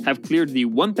ever have cleared the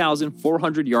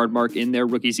 1,400-yard mark in their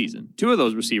rookie season. 2 of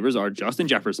those receivers are Justin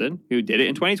Jefferson, who did it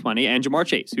in 2020, and Ja'Marr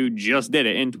Chase, who just did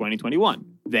it in 2021.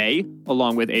 They,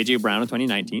 along with A.J. Brown in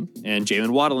 2019 and Jalen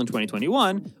Waddle in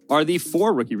 2021, are the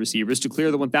 4 rookie receivers to clear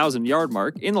the 1,000-yard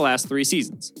mark in the last 3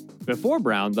 seasons. Before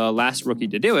Brown, the last rookie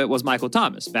to do it was Michael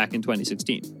Thomas back in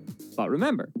 2016. But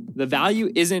remember, the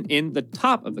value isn't in the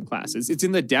top of the classes, it's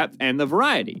in the depth and the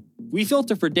variety. We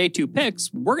filter for day 2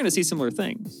 picks, we're going to see similar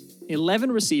things.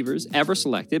 11 receivers ever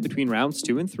selected between rounds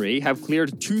 2 and 3 have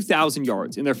cleared 2,000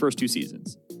 yards in their first 2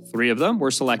 seasons. 3 of them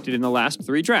were selected in the last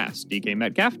 3 drafts: DK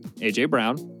Metcalf, A.J.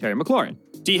 Brown, Terry McLaurin.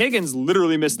 T. Higgins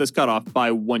literally missed this cutoff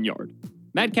by 1 yard.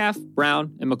 Metcalf,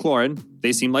 Brown, and McLaurin,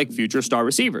 they seem like future star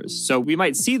receivers, so we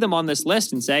might see them on this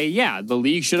list and say, yeah, the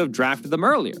league should have drafted them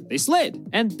earlier. They slid.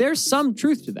 And there's some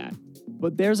truth to that.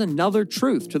 But there's another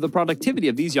truth to the productivity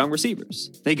of these young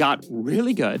receivers. They got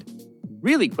really good,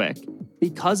 really quick,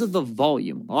 because of the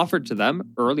volume offered to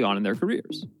them early on in their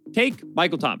careers. Take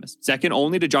Michael Thomas, second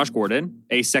only to Josh Gordon,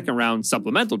 a second-round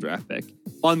supplemental draft pick,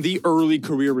 on the early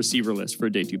career receiver list for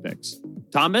day 2 picks.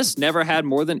 Thomas never had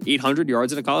more than 800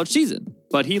 yards in a college season,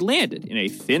 but he landed in a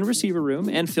thin receiver room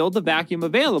and filled the vacuum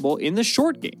available in the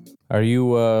short game. Are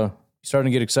you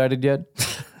starting to get excited yet?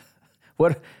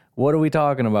 What are we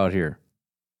talking about here?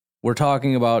 We're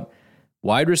talking about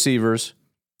wide receivers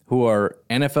who are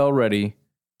NFL ready,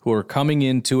 who are coming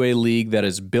into a league that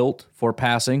is built for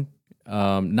passing,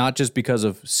 not just because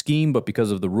of scheme, but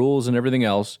because of the rules and everything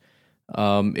else.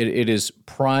 It is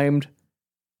primed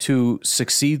to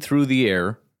succeed through the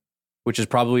air, which is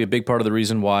probably a big part of the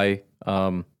reason why,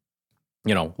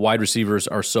 wide receivers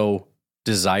are so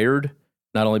desired,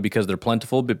 not only because they're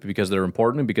plentiful, but because they're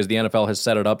important, and because the NFL has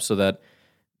set it up so that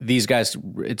these guys,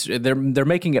 they're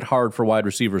making it hard for wide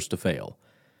receivers to fail.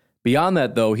 Beyond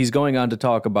that, though, he's going on to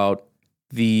talk about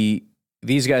these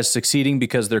guys succeeding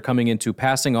because they're coming into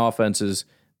passing offenses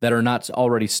that are not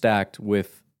already stacked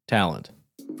with talent.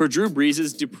 For Drew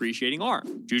Brees' depreciating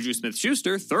arm, Juju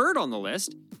Smith-Schuster, third on the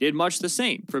list, did much the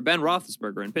same for Ben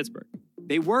Roethlisberger in Pittsburgh.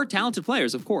 They were talented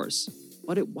players, of course,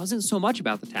 but it wasn't so much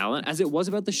about the talent as it was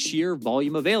about the sheer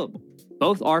volume available.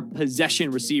 Both are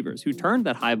possession receivers who turned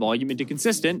that high volume into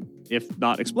consistent, if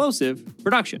not explosive,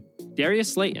 production.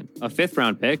 Darius Slayton, a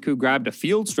 5th-round pick who grabbed a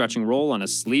field-stretching role on a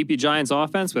sleepy Giants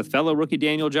offense with fellow rookie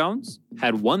Daniel Jones,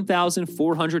 had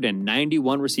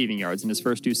 1,491 receiving yards in his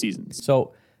first 2 seasons.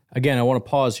 So, again, I want to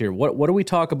pause here. What do we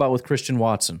talk about with Christian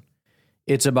Watson?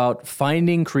 It's about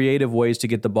finding creative ways to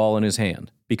get the ball in his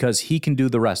hand because he can do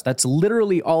the rest. That's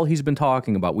literally all he's been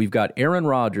talking about. We've got Aaron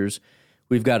Rodgers.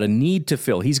 We've got a need to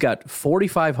fill. He's got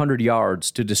 4,500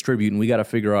 yards to distribute, and we got to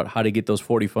figure out how to get those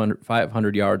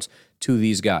 4,500 yards to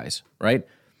these guys, right?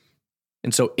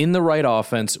 And so in the right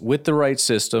offense, with the right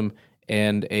system,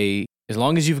 and as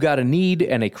long as you've got a need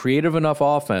and a creative enough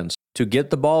offense to get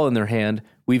the ball in their hand,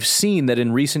 we've seen that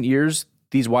in recent years,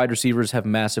 these wide receivers have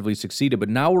massively succeeded. But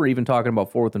now we're even talking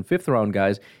about 4th and 5th round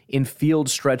guys in field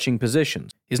stretching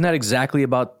positions. Isn't that exactly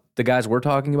about the guys we're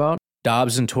talking about?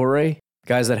 Dobbs and Toure?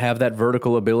 Guys that have that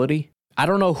vertical ability. I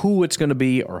don't know who it's going to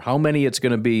be or how many it's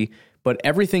going to be, but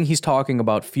everything he's talking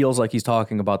about feels like he's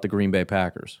talking about the Green Bay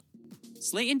Packers.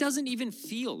 Slayton doesn't even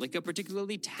feel like a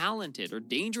particularly talented or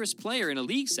dangerous player in a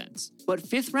league sense. But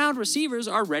fifth-round receivers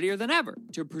are readier than ever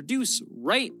to produce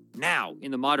right now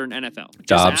in the modern NFL.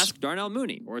 Just ask Darnell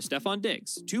Mooney or Stephon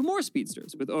Diggs, two more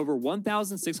speedsters with over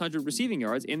 1,600 receiving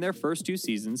yards in their first 2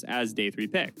 seasons as day 3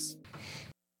 picks.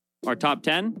 Our top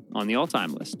 10 on the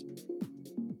all-time list.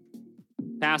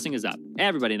 Passing is up.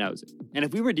 Everybody knows it. And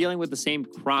if we were dealing with the same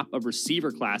crop of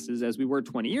receiver classes as we were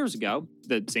 20 years ago,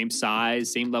 the same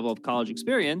size, same level of college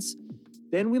experience,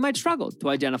 then we might struggle to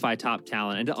identify top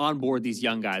talent and to onboard these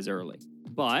young guys early.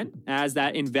 But as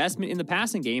that investment in the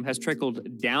passing game has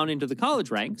trickled down into the college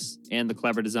ranks, and the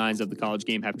clever designs of the college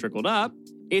game have trickled up,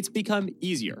 it's become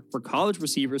easier for college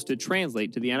receivers to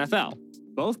translate to the NFL,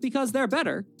 both because they're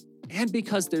better and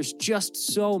because there's just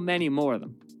so many more of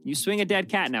them. You swing a dead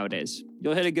cat nowadays,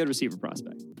 you'll hit a good receiver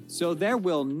prospect. So there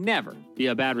will never be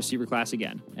a bad receiver class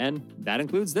again, and that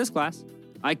includes this class.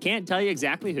 I can't tell you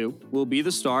exactly who will be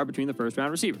the star between the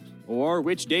first-round receivers, or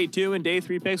which day 2 and day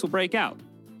 3 picks will break out,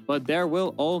 but there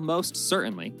will almost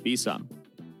certainly be some.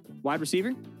 Wide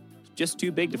receiver? Just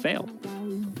too big to fail.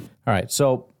 All right,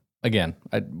 so again,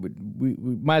 we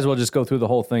might as well just go through the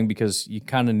whole thing because you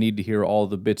kind of need to hear all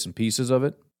the bits and pieces of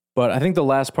it. But I think the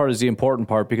last part is the important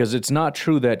part because it's not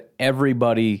true that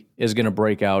everybody is going to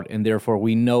break out and therefore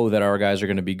we know that our guys are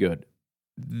going to be good.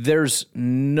 There's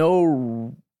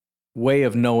no way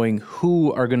of knowing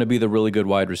who are going to be the really good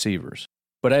wide receivers.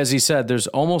 But as he said, there's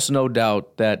almost no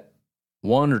doubt that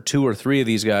 1 or 2 or 3 of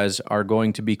these guys are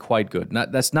going to be quite good.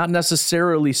 That's not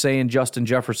necessarily saying Justin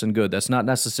Jefferson good. That's not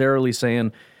necessarily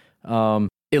saying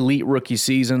elite rookie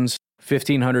seasons,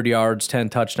 1,500 yards, 10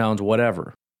 touchdowns,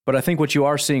 whatever. But I think what you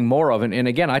are seeing more of, and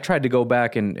again, I tried to go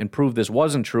back and prove this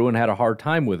wasn't true and had a hard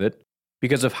time with it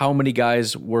because of how many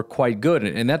guys were quite good.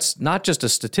 And that's not just a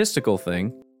statistical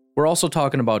thing. We're also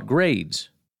talking about grades.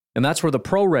 And that's where the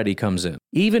pro ready comes in.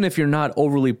 Even if you're not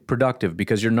overly productive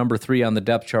because you're number 3 on the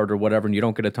depth chart or whatever, and you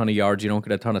don't get a ton of yards, you don't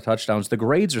get a ton of touchdowns, the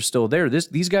grades are still there.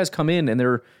 These guys come in and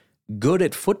they're good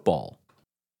at football.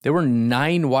 There were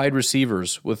 9 wide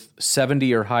receivers with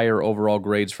 70 or higher overall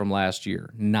grades from last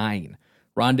year. 9.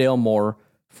 Rondale Moore,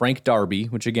 Frank Darby,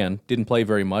 which again, didn't play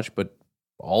very much, but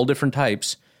all different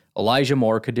types, Elijah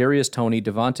Moore, Kadarius Toney,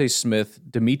 Devontae Smith,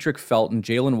 Demetric Felton,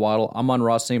 Jalen Waddle,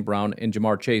 Amon-Ra St. Brown, and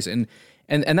Jamar Chase. And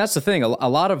that's the thing. A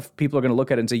lot of people are going to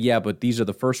look at it and say, yeah, but these are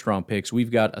the first-round picks.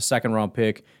 We've got a second-round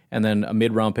pick, and then a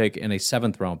mid-round pick, and a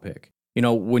seventh-round pick. You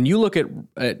know, when you look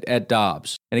at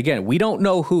Dobbs, and again, we don't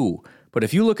know who, but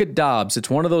if you look at Dobbs, it's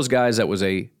one of those guys that was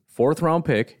a 4th-round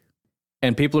pick,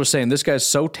 and people are saying, this guy's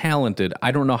so talented,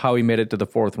 I don't know how he made it to the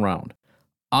 4th round.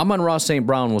 Amon-Ra St.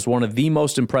 Brown was one of the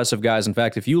most impressive guys. In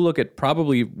fact, if you look at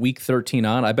probably week 13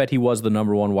 on, I bet he was the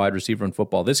number 1 wide receiver in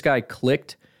football. This guy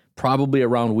clicked probably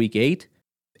around week 8,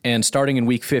 and starting in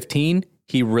week 15,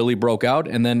 he really broke out.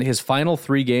 And then his final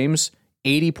 3 games,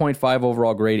 80.5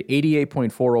 overall grade,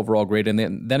 88.4 overall grade, and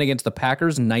then against the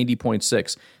Packers,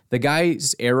 90.6. The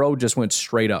guy's arrow just went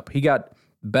straight up. He got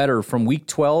better from week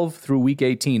 12 through week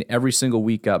 18. Every single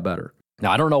week got better.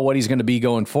 Now, I don't know what he's going to be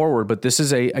going forward, but this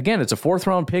is it's a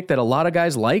 4th-round pick that a lot of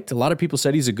guys liked. A lot of people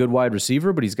said he's a good wide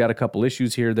receiver, but he's got a couple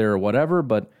issues here, there, or whatever,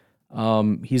 but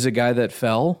he's a guy that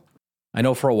fell. I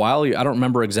know for a while, I don't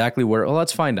remember exactly where. Well,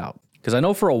 let's find out. Because I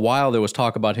know for a while there was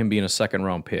talk about him being a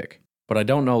 2nd-round pick, but I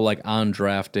don't know, like, on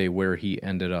draft day where he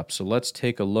ended up. So let's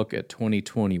take a look at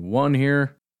 2021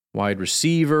 here. Wide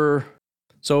receiver.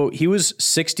 So he was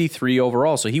 63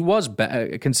 overall. So he was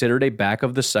considered a back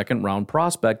of the 2nd-round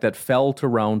prospect that fell to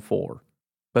round 4.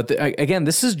 But again,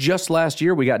 this is just last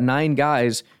year. We got 9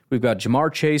 guys. We've got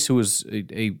Jamar Chase, who was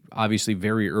a obviously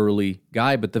very early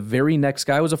guy, but the very next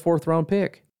guy was a 4th-round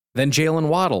pick. Then Jalen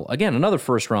Waddle, again, another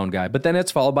 1st-round guy, but then it's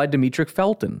followed by Demetric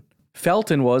Felton.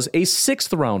 Felton was a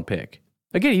 6th-round pick.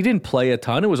 Again, he didn't play a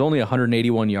ton. It was only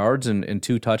 181 yards and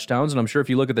 2 touchdowns, and I'm sure if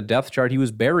you look at the depth chart, he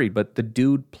was buried, but the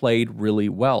dude played really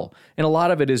well. And a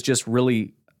lot of it is just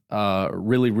really a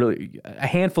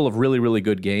handful of really, really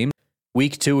good games.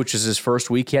 Week 2, which is his first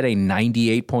week, he had a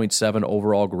 98.7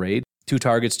 overall grade, 2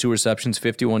 targets, 2 receptions,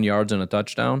 51 yards, and a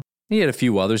touchdown. He had a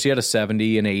few others. He had a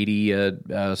 70, an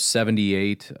 80,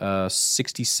 78,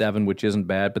 67, which isn't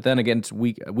bad. But then against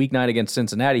week 9 against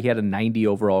Cincinnati, he had a 90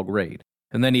 overall grade.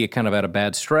 And then he kind of had a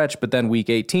bad stretch. But then week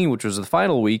 18, which was the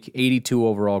final week, 82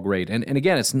 overall grade. And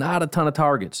again, it's not a ton of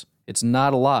targets. It's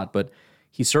not a lot, but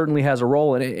he certainly has a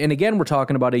role. And again, we're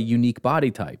talking about a unique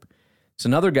body type. It's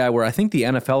another guy where I think the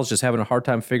NFL is just having a hard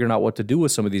time figuring out what to do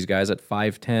with some of these guys at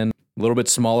 5'10", a little bit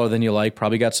smaller than you like,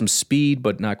 probably got some speed,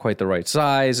 but not quite the right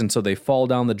size, and so they fall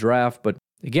down the draft. But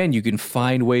again, you can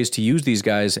find ways to use these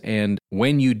guys, and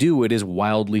when you do, it is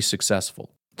wildly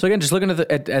successful. So again, just looking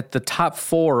at the top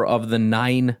 4 of the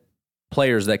 9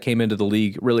 players that came into the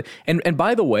league, really. And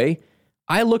by the way,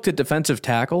 I looked at defensive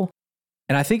tackle,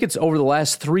 and I think it's over the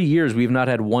last 3 years we've not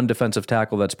had one defensive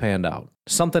tackle that's panned out.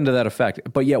 Something to that effect.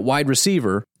 But yet wide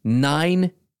receiver,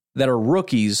 9 that are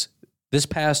rookies this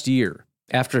past year.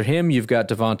 After him, you've got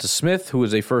Devonta Smith, who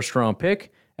is a first-round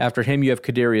pick. After him, you have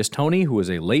Kadarius Toney, who is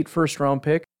a late first-round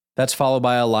pick. That's followed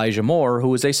by Elijah Moore,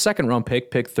 who is a second-round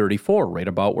pick 34, right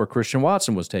about where Christian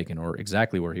Watson was taken, or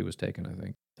exactly where he was taken, I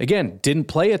think. Again, didn't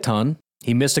play a ton.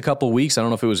 He missed a couple weeks. I don't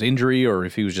know if it was injury or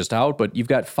if he was just out, but you've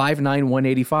got 5'9",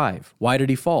 185. Why did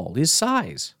he fall? His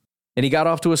size. And he got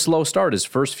off to a slow start. His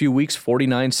first few weeks,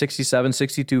 49, 67,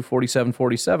 62, 47,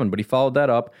 47, but he followed that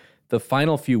up. The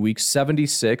final few weeks,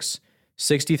 76,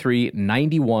 63,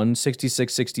 91,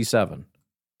 66, 67.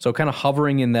 So kind of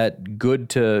hovering in that good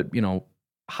to,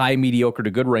 high mediocre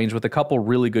to good range with a couple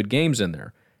really good games in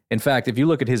there. In fact, if you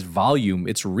look at his volume,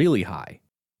 it's really high.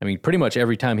 I mean, pretty much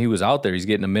every time he was out there, he's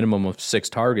getting a minimum of 6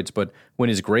 targets. But when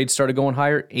his grades started going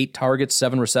higher, 8 targets,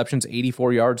 7 receptions,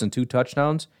 84 yards, and 2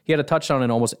 touchdowns. He had a touchdown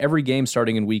in almost every game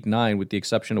starting in week 9, with the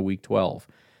exception of week 12.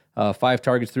 5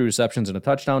 targets, 3 receptions, and a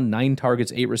touchdown. 9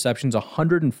 targets, 8 receptions,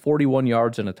 141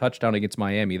 yards, and a touchdown against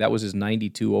Miami. That was his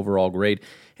 92 overall grade.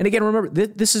 And again, remember,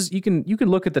 this is you can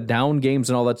look at the down games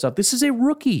and all that stuff. This is a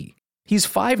rookie. He's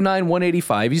 5'9",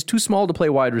 185. He's too small to play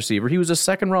wide receiver. He was a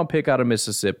second-round pick out of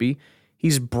Mississippi.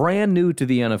 He's brand new to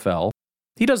the NFL.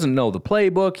 He doesn't know the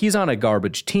playbook. He's on a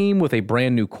garbage team with a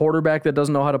brand new quarterback that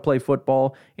doesn't know how to play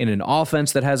football, in an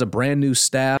offense that has a brand new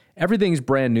staff. Everything's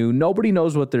brand new. Nobody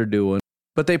knows what they're doing.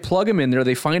 But they plug him in there.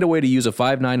 They find a way to use a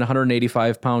 5'9",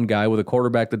 185-pound guy with a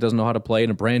quarterback that doesn't know how to play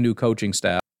and a brand new coaching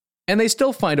staff. And they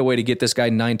still find a way to get this guy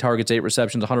 9 targets, 8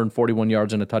 receptions, 141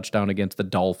 yards, and a touchdown against the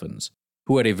Dolphins,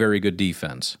 who had a very good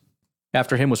defense.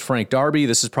 After him was Frank Darby.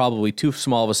 This is probably too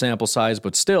small of a sample size,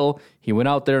 but still, he went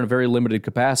out there in a very limited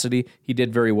capacity. He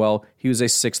did very well. He was a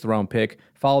 6th-round pick.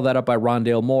 Follow that up by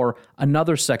Rondale Moore,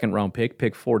 another 2nd-round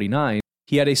pick 49.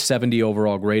 He had a 70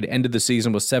 overall grade, ended the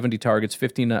season with 70 targets,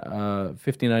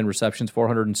 59 receptions,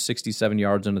 467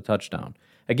 yards, and a touchdown.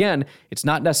 Again, it's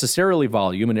not necessarily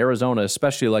volume, and Arizona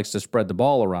especially likes to spread the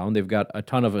ball around. They've got a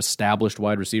ton of established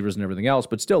wide receivers and everything else,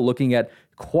 but still looking at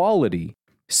quality,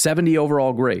 70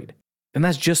 overall grade. And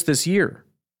that's just this year.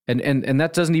 And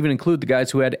that doesn't even include the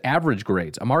guys who had average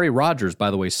grades. Amari Rodgers,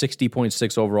 by the way,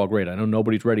 60.6 overall grade. I know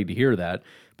nobody's ready to hear that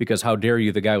because how dare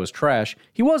you, the guy was trash.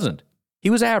 He wasn't. He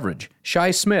was average.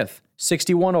 Shi Smith,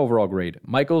 61 overall grade.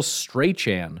 Michael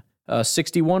Strachan,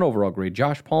 61 overall grade.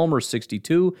 Josh Palmer,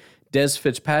 62. Dez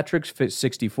Fitzpatrick,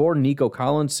 64. Nico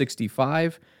Collins,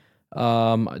 65.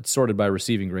 It's sorted by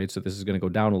receiving grade, so this is going to go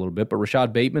down a little bit. But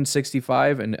Rashad Bateman,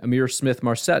 65. And Amir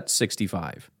Smith-Marset,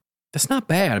 65. That's not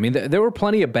bad. I mean, there were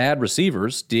plenty of bad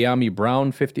receivers. De'Ami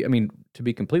Brown, 50. I mean, to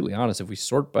be completely honest, if we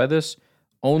sort by this,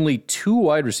 only 2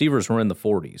 wide receivers were in the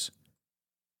 40s.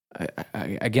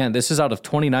 Again, this is out of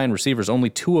 29 receivers, only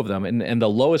 2 of them, and the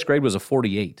lowest grade was a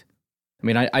 48. I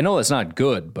mean, I know that's not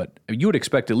good, but you would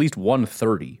expect at least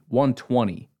 130,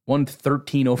 120,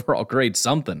 113 overall grade,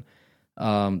 something.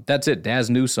 That's it. Daz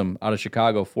Newsome out of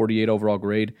Chicago, 48 overall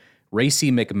grade.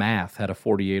 Racey McMath had a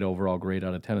 48 overall grade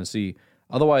out of Tennessee.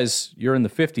 Otherwise, you're in the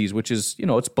 50s, which is,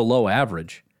 it's below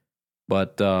average,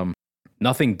 but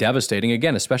nothing devastating,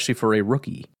 again, especially for a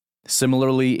rookie.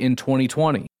 Similarly, in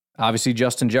 2020, obviously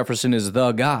Justin Jefferson is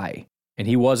the guy, and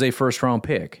he was a first-round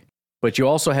pick. But you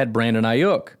also had Brandon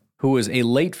Ayuk, who was a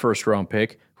late first-round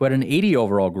pick, who had an 80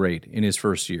 overall grade in his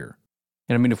first year.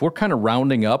 And I mean, if we're kind of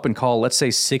rounding up and call, let's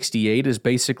say 68 is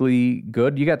basically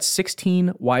good, you got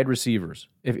 16 wide receivers.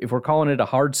 If we're calling it a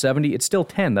hard 70, it's still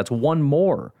 10. That's 1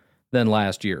 more than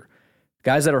last year.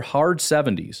 Guys that are hard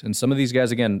 70s, and some of these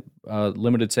guys, again,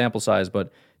 limited sample size,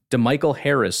 but DeMichael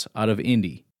Harris out of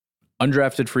Indy,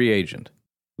 undrafted free agent.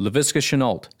 Laviska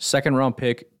Shenault, 2nd-round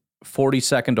pick,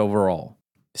 42nd overall.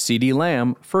 CeeDee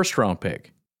Lamb, 1st-round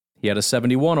pick. He had a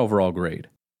 71 overall grade.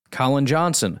 Colin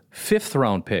Johnson,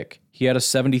 5th-round pick. He had a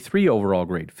 73 overall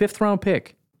grade. 5th-round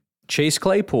pick. Chase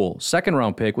Claypool,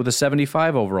 2nd-round pick with a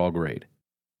 75 overall grade.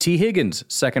 T. Higgins,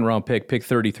 2nd-round pick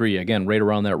 33. Again, right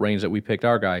around that range that we picked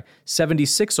our guy.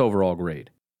 76 overall grade.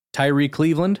 Tyree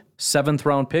Cleveland,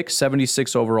 7th-round pick,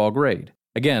 76 overall grade.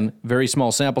 Again, very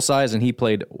small sample size, and he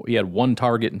had 1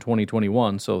 target in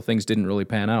 2021, so things didn't really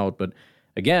pan out. But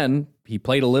again, he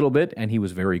played a little bit, and he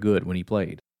was very good when he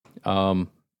played.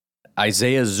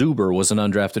 Isaiah Zuber was an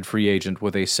undrafted free agent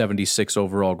with a 76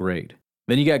 overall grade.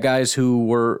 Then you got guys who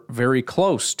were very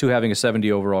close to having a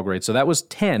 70 overall grade. So that was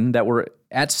 10 that were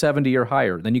at 70 or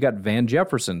higher. Then you got Van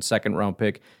Jefferson, 2nd-round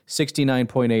pick,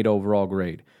 69.8 overall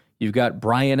grade. You've got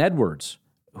Brian Edwards,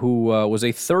 who was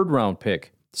a third-round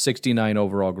pick, 69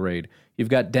 overall grade. You've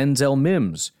got Denzel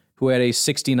Mims, who had a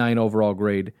 69 overall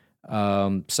grade,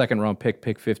 second-round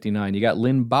pick 59. You got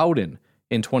Lynn Bowden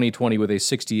in 2020 with a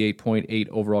 68.8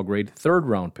 overall grade,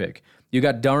 third-round pick. You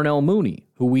got Darnell Mooney,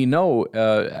 who we know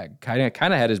kind of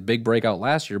had his big breakout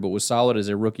last year, but was solid as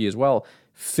a rookie as well,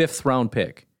 fifth-round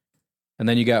pick. And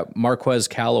then you got Marquez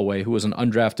Callaway, who was an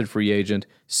undrafted free agent,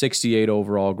 68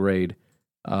 overall grade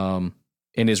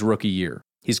in his rookie year.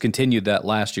 He's continued that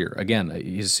last year. Again,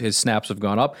 his snaps have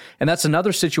gone up. And that's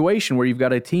another situation where you've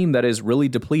got a team that is really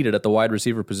depleted at the wide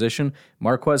receiver position.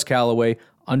 Marquez Callaway,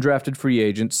 undrafted free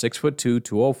agent, 6'2",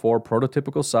 204,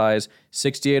 prototypical size,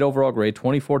 68 overall grade,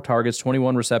 24 targets,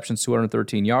 21 receptions,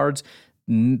 213 yards.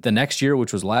 The next year,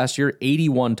 which was last year,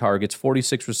 81 targets,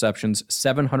 46 receptions,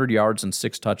 700 yards, and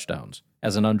 6 touchdowns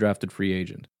as an undrafted free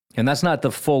agent. And that's not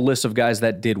the full list of guys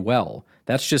that did well.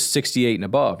 That's just 68 and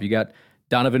above. You got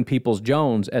Donovan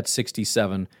Peoples-Jones at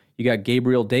 67. You got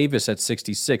Gabriel Davis at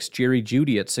 66, Jerry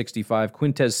Jeudy at 65,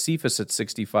 Quintez Cephas at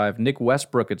 65, Nick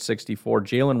Westbrook at 64,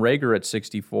 Jalen Reagor at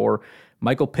 64,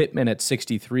 Michael Pittman at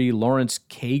 63, Lawrence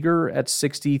Cager at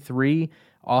 63,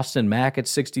 Austin Mack at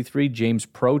 63, James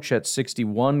Proch at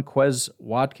 61, Quez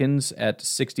Watkins at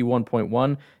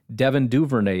 61.1, Devin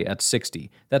Duvernay at 60.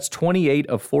 That's 28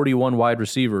 of 41 wide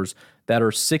receivers that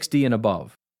are 60 and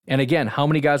above. And again, how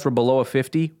many guys were below a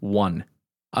 50? 1.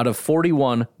 Out of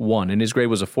 41, 1. And his grade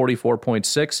was a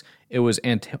 44.6. It was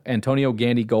Antonio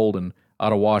Gandy Golden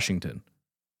out of Washington.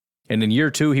 And in year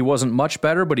 2, he wasn't much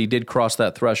better, but he did cross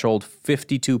that threshold,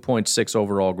 52.6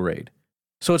 overall grade.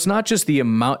 So it's not just the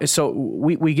amount. So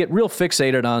we get real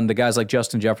fixated on the guys like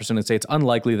Justin Jefferson and say it's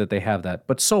unlikely that they have that.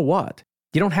 But so what?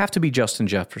 You don't have to be Justin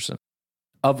Jefferson.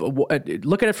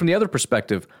 Look at it from the other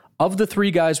perspective. Of the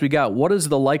 3 guys we got, what is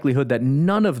the likelihood that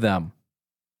none of them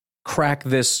crack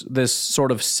this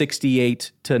sort of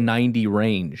 68 to 90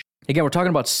 range? Again, we're talking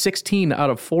about 16 out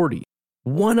of 40.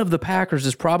 One of the Packers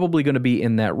is probably going to be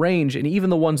in that range, and even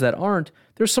the ones that aren't,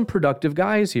 there's some productive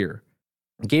guys here.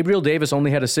 Gabriel Davis only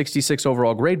had a 66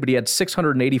 overall grade, but he had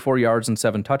 684 yards and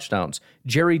 7 touchdowns.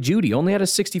 Jerry Jeudy only had a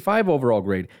 65 overall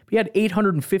grade, but he had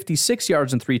 856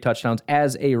 yards and 3 touchdowns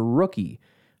as a rookie.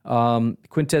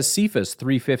 Quintez Cephas,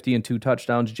 350 and 2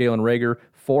 touchdowns. Jalen Reagor,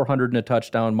 400 and a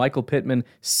touchdown. Michael Pittman,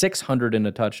 600 and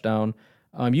a touchdown.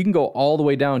 You can go all the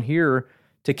way down here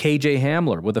to KJ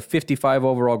Hamler with a 55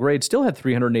 overall grade, still had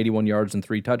 381 yards and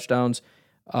 3 touchdowns.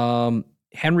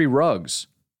 Henry Ruggs,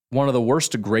 one of the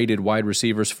worst graded wide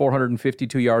receivers,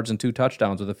 452 yards and 2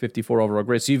 touchdowns with a 54 overall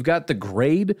grade. So you've got the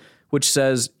grade, which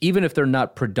says even if they're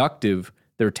not productive,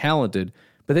 they're talented.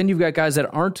 But then you've got guys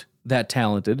that aren't that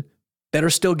talented that are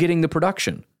still getting the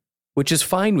production, which is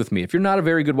fine with me. If you're not a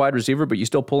very good wide receiver, but you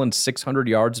still pull in 600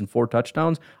 yards and 4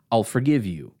 touchdowns, I'll forgive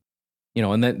you. You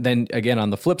know, and then again, on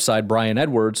the flip side, Bryan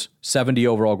Edwards, 70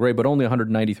 overall grade, but only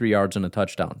 193 yards and a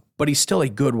touchdown. But he's still a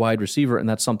good wide receiver, and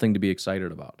that's something to be excited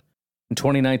about. And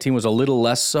 2019 was a little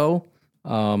less so.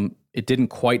 It didn't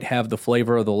quite have the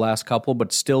flavor of the last couple,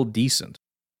 but still decent.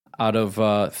 Out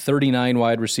of 39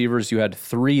 wide receivers, you had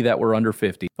 3 that were under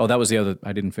 50. Oh, that was the other,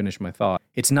 I didn't finish my thought.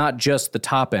 It's not just the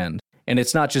top end, and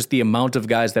it's not just the amount of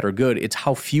guys that are good, it's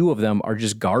how few of them are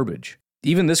just garbage.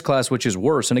 Even this class, which is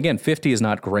worse, and again, 50 is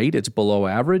not great, it's below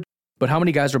average, but how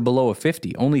many guys are below a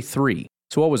 50? Only 3.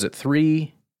 So what was it,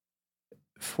 3,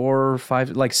 4,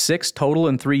 5, like 6 total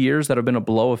in 3 years that have been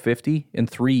below a 50 in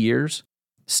 3 years?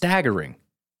 Staggering.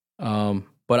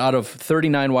 But out of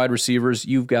 39 wide receivers,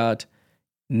 you've got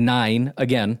 9,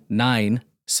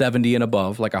 70 and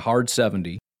above, like a hard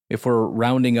 70. If we're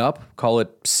rounding up, call it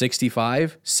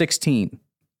 65, 16.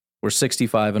 We're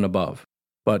 65 and above.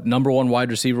 But number 1 wide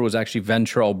receiver was actually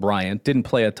Ventrell Bryant. Didn't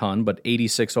play a ton, but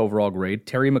 86 overall grade.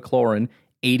 Terry McLaurin,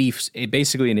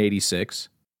 basically an 86.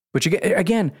 But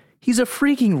again, he's a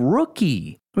freaking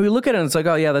rookie. When we look at it and it's like,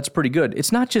 oh yeah, that's pretty good.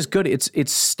 It's not just good,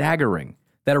 it's staggering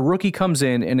that a rookie comes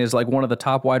in and is like one of the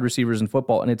top wide receivers in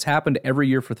football, and it's happened every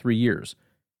year for 3 years.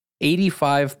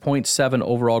 85.7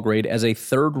 overall grade as a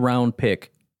third-round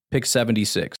pick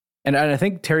 76. And I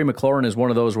think Terry McLaurin is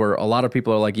one of those where a lot of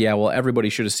people are like, yeah, well, everybody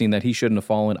should have seen that. He shouldn't have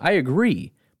fallen. I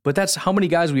agree, but that's how many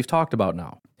guys we've talked about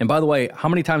now. And by the way, how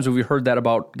many times have we heard that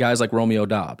about guys like Romeo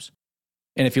Doubs?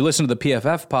 And if you listen to the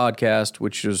PFF podcast,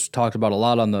 which was talked about a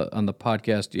lot on the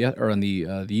podcast or on the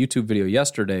YouTube video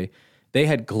yesterday, they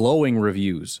had glowing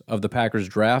reviews of the Packers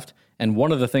draft. And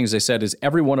one of the things they said is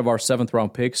every one of our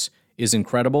 7th-round picks is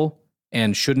incredible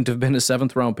and shouldn't have been a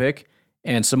 7th-round pick.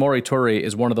 And Samori Toure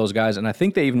is one of those guys, and I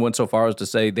think they even went so far as to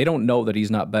say they don't know that he's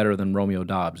not better than Romeo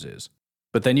Doubs is.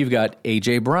 But then you've got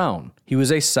A.J. Brown. He was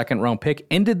a 2nd-round pick,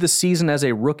 ended the season as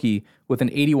a rookie with an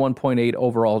 81.8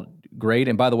 overall grade.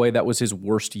 And by the way, that was his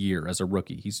worst year as a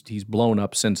rookie. He's blown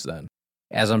up since then,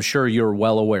 as I'm sure you're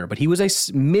well aware. But he was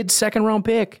a mid-second round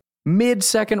pick.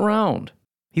 Mid-second round.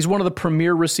 He's one of the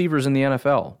premier receivers in the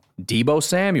NFL. Deebo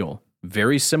Samuel,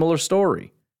 very similar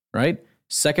story, right?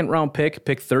 Second round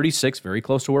pick 36, very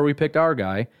close to where we picked our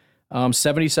guy.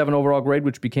 77 overall grade,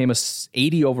 which became a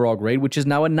 80 overall grade, which is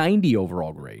now a 90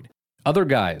 overall grade. Other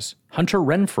guys, Hunter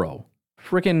Renfrow,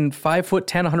 freaking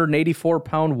 5'10",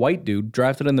 184-pound white dude,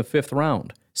 drafted in the 5th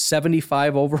round,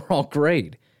 75 overall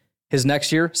grade. His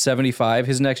next year, 75.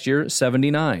 His next year,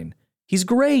 79. He's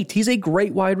great. He's a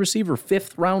great wide receiver,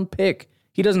 5th round pick.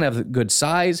 He doesn't have good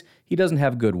size. He doesn't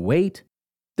have good weight.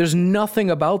 There's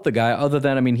nothing about the guy other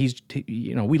than,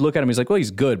 we look at him, he's like, well,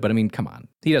 he's good, but come on.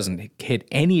 He doesn't hit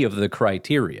any of the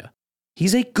criteria.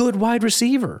 He's a good wide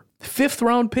receiver. 5th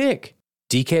round pick.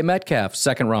 DK Metcalf,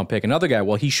 2nd round pick. Another guy,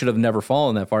 well, he should have never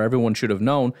fallen that far. Everyone should have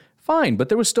known. Fine, but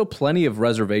there was still plenty of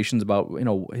reservations about,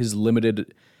 his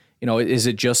limited, is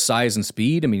it just size and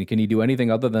speed? Can he do anything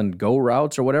other than go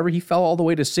routes or whatever? He fell all the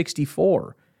way to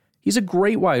 64. He's a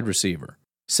great wide receiver.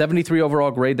 73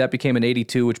 overall grade, that became an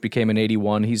 82, which became an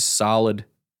 81. He's solid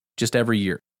just every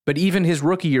year. But even his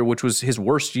rookie year, which was his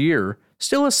worst year,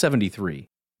 still a 73.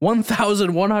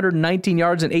 1,119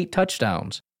 yards and 8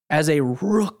 touchdowns as a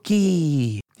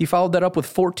rookie. He followed that up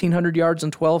with 1,400 yards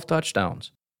and 12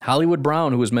 touchdowns. Hollywood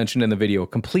Brown, who was mentioned in the video,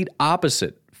 complete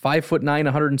opposite. 5'9",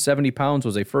 170 pounds,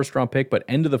 was a first-round pick, but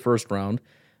end of the first round.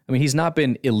 He's not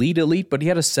been elite, but he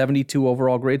had a 72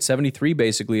 overall grade, 73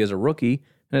 basically as a rookie,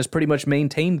 and has pretty much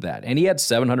maintained that. And he had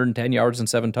 710 yards and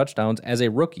 7 touchdowns as a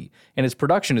rookie. And his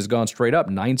production has gone straight up,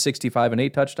 965 and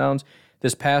 8 touchdowns.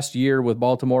 This past year with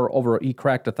Baltimore, he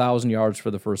cracked 1,000 yards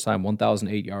for the first time,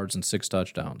 1,008 yards and 6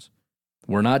 touchdowns.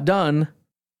 We're not done.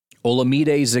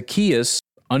 Olamide Zaccheaus,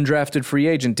 undrafted free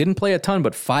agent, didn't play a ton,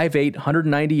 but 5'8",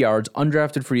 190 yards,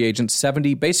 undrafted free agent,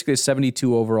 basically a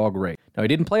 72 overall grade. Now, he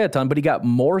didn't play a ton, but he got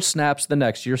more snaps the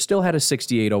next year, still had a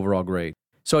 68 overall grade.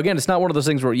 So again, it's not one of those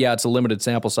things where, it's a limited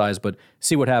sample size, but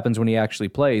see what happens when he actually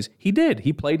plays. He did.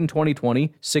 He played in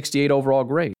 2020, 68 overall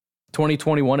grade.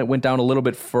 2021, it went down a little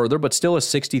bit further, but still a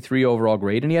 63 overall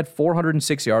grade, and he had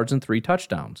 406 yards and 3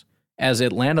 touchdowns. As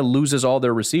Atlanta loses all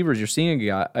their receivers, you're seeing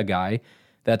a guy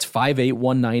that's 5'8",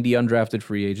 190 undrafted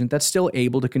free agent that's still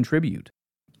able to contribute.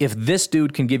 If this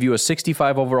dude can give you a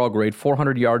 65 overall grade,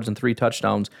 400 yards and 3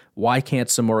 touchdowns, why can't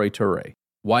Samori Toure?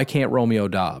 Why can't Romeo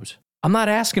Doubs? I'm not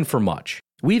asking for much.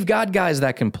 We've got guys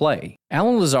that can play.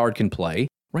 Allen Lazard can play.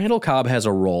 Randall Cobb has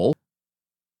a role.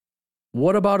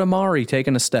 What about Amari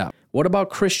taking a step? What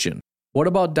about Christian? What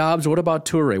about Doubs? What about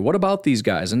Toure? What about these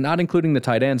guys? And not including the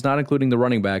tight ends, not including the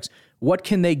running backs. What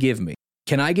can they give me?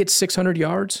 Can I get 600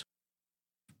 yards?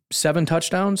 7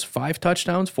 touchdowns? 5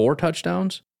 touchdowns? 4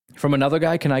 touchdowns? From another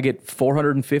guy, can I get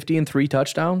 450 and 3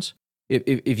 touchdowns?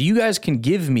 If you guys can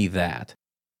give me that,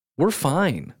 we're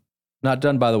fine. Not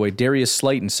done, by the way. Darius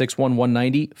Slayton, 6'1",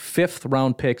 190, 5th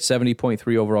round pick,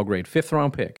 70.3 overall grade. 5th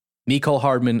round pick. Mecole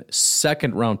Hardman,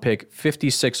 2nd round pick,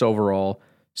 56 overall,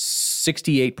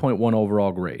 68.1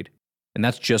 overall grade. And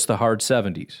that's just the hard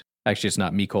 70s. Actually, it's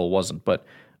not. Mecole wasn't. But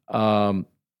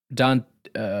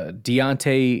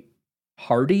Deontay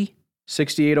Hardy,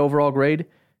 68 overall grade.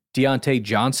 Deontay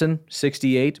Johnson,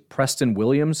 68. Preston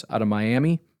Williams out of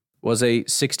Miami was a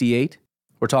 68.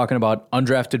 We're talking about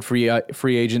undrafted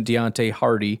free agent Deontay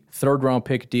Hardy, 3rd round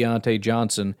pick Deontay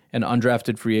Johnson, and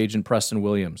undrafted free agent Preston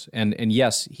Williams. And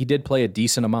yes, he did play a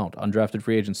decent amount. Undrafted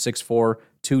free agent, 6'4",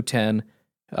 210,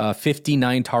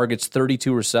 59 targets,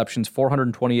 32 receptions,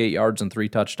 428 yards, and 3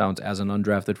 touchdowns as an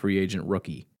undrafted free agent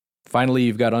rookie. Finally,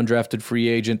 you've got undrafted free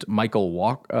agent Michael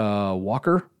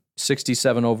Walker,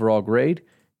 67 overall grade.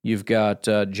 You've got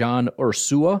John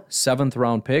Ursua, 7th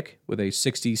round pick with a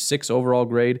 66 overall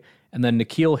grade. And then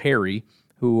N'Keal Harry,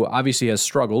 who obviously has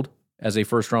struggled as a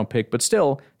first-round pick, but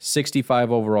still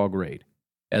 65 overall grade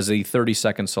as a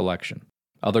 32nd selection.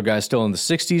 Other guys still in the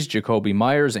 60s, Jacoby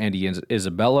Myers, Andy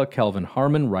Isabella, Kelvin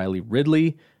Harmon, Riley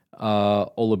Ridley,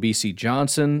 Olabisi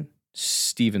Johnson,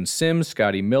 Steven Sims,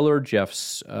 Scotty Miller, Jeff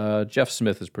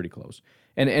Smith is pretty close.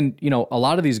 And a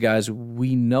lot of these guys,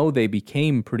 we know they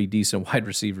became pretty decent wide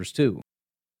receivers too.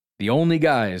 The only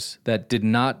guys that did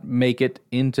not make it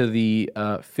into the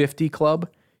 50 club,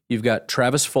 you've got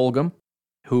Travis Fulgham,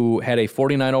 who had a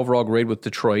 49 overall grade with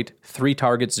Detroit, 3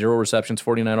 targets, 0 receptions,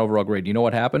 49 overall grade. You know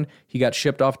what happened? He got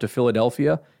shipped off to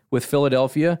Philadelphia. With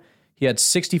Philadelphia, he had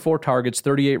 64 targets,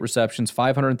 38 receptions,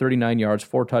 539 yards,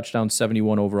 4 touchdowns,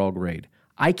 71 overall grade.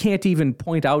 I can't even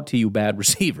point out to you bad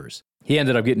receivers. He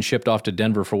ended up getting shipped off to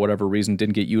Denver for whatever reason,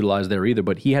 didn't get utilized there either,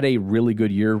 but he had a really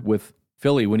good year with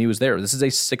Philly when he was there. This is a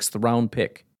 6th round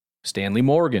pick. Stanley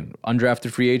Morgan,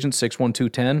 undrafted free agent, 6'1",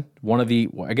 210. One of the,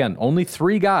 again, only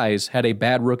 3 guys had a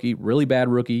really bad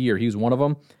rookie year. He was one of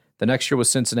them. The next year was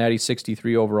Cincinnati,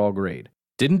 63 overall grade.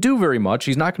 Didn't do very much.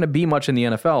 He's not going to be much in the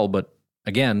NFL, but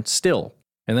again, still.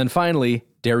 And then finally,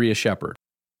 Darius Shepard,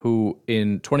 who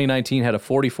in 2019 had a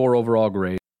 44 overall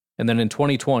grade. And then in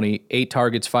 2020, 8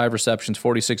 targets, 5 receptions,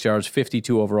 46 yards,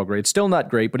 52 overall grade. Still not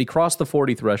great, but he crossed the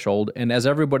 40 threshold. And as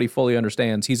everybody fully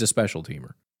understands, he's a special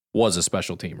teamer. Was a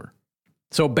special teamer.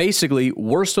 So basically,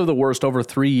 worst of the worst over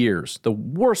 3 years. The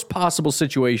worst possible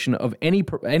situation of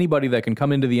anybody that can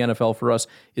come into the NFL for us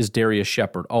is Darius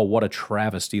Shepard. Oh, what a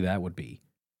travesty that would be.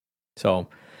 So,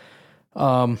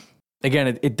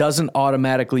 again, it doesn't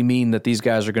automatically mean that these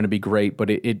guys are going to be great, but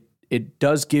it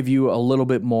does give you a little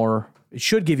bit more, it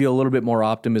should give you a little bit more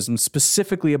optimism,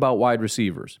 specifically about wide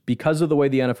receivers. Because of the way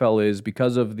the NFL is,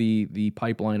 because of the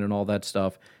pipeline and all that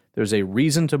stuff, there's a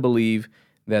reason to believe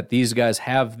that these guys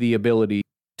have the ability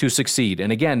to succeed.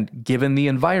 And again, given the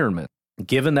environment,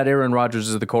 given that Aaron Rodgers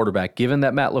is the quarterback, given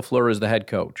that Matt LaFleur is the head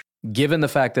coach, given the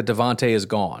fact that Davante is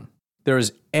gone, there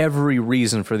is every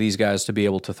reason for these guys to be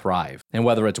able to thrive. And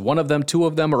whether it's one of them, 2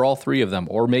 of them, or all 3 of them,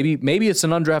 or maybe it's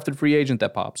an undrafted free agent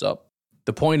that pops up.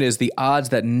 The point is the odds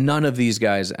that none of these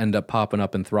guys end up popping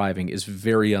up and thriving is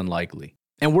very unlikely.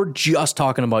 And we're just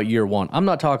talking about year 1. I'm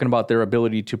not talking about their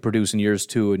ability to produce in years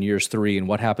 2 and years 3 and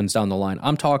what happens down the line.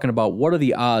 I'm talking about what are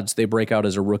the odds they break out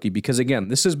as a rookie. Because again,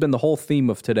 this has been the whole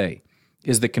theme of today,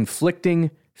 is the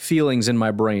conflicting feelings in my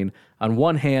brain. On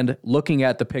one hand, looking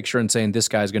at the picture and saying, this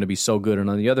guy's going to be so good. And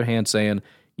on the other hand, saying,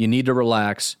 you need to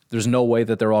relax. There's no way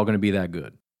that they're all going to be that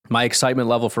good. My excitement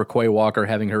level for Quay Walker,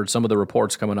 having heard some of the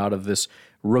reports coming out of this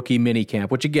rookie mini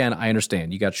camp, which again, I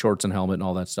understand. You got shorts and helmet and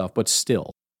all that stuff, but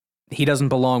still. He doesn't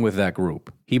belong with that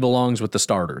group. He belongs with the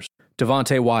starters.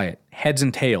 Devontae Wyatt, heads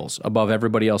and tails above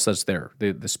everybody else that's there.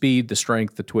 The speed, the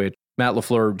strength, the twitch. Matt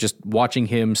LaFleur, just watching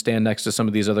him stand next to some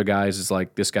of these other guys is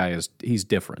like, this guy he's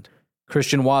different.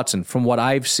 Christian Watson, from what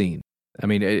I've seen, I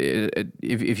mean,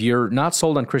 if you're not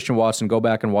sold on Christian Watson, go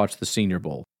back and watch the Senior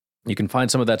Bowl. You can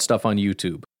find some of that stuff on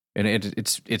YouTube. And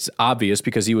it's obvious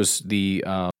because he was the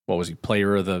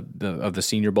player of the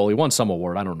Senior Bowl. He won some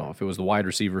award. I don't know if it was the wide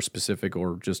receiver specific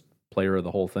or just player of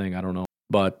the whole thing. I don't know.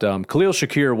 But Khalil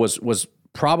Shakir was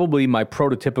probably my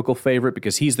prototypical favorite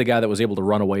because he's the guy that was able to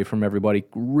run away from everybody.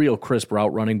 Real crisp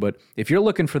route running. But if you're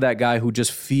looking for that guy who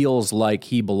just feels like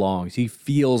he belongs, he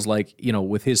feels like,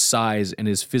 with his size and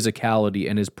his physicality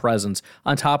and his presence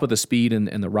on top of the speed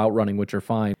and the route running, which are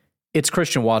fine, it's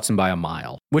Christian Watson by a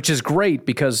mile, which is great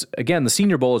because, again, the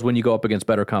Senior Bowl is when you go up against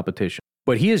better competition.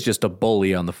 But he is just a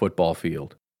bully on the football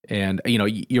field. And,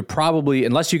 you're probably,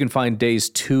 unless you can find days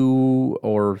 2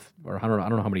 or I don't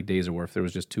know how many days there were, if there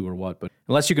was just 2 or what, but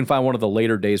unless you can find one of the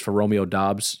later days for Romeo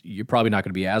Doubs, you're probably not going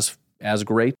to be as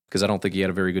great because I don't think he had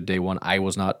a very good day 1. I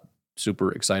was not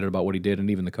super excited about what he did,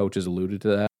 and even the coaches alluded to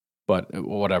that. But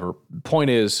whatever. Point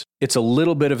is, it's a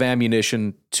little bit of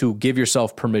ammunition to give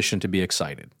yourself permission to be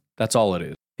excited. That's all it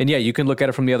is. And yeah, you can look at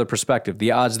it from the other perspective.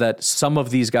 The odds that some of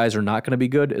these guys are not going to be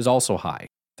good is also high.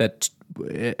 That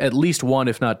at least 1,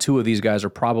 if not 2 of these guys are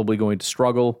probably going to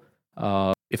struggle,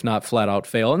 if not flat out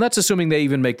fail. And that's assuming they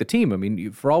even make the team. I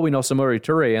mean, for all we know, Samori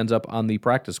Toure ends up on the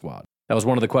practice squad. That was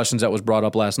one of the questions that was brought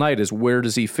up last night is where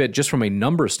does he fit just from a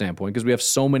number standpoint? Because we have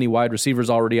so many wide receivers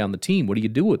already on the team. What do you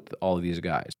do with all of these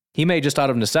guys? He may just out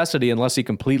of necessity, unless he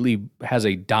completely has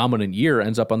a dominant year,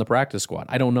 ends up on the practice squad.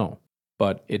 I don't know.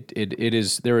 But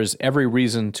there is every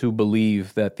reason to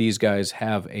believe that these guys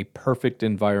have a perfect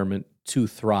environment to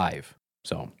thrive.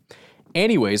 So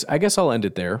anyways, I guess I'll end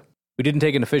it there. We didn't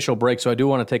take an official break, so I do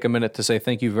want to take a minute to say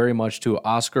thank you very much to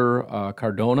Oscar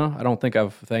Cardona. I don't think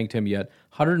I've thanked him yet.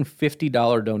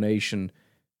 $150 donation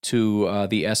to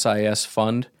the SIS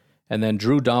fund. And then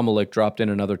Drew Domelick dropped in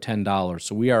another $10.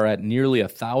 So we are at nearly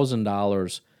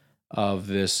 $1,000 of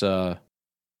this.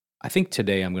 I think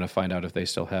today I'm going to find out if they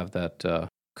still have that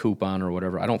coupon or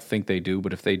whatever. I don't think they do,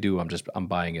 but if they do, I'm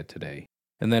buying it today.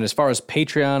 And then as far as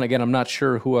Patreon, again, I'm not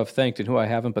sure who I've thanked and who I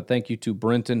haven't, but thank you to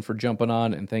Brenton for jumping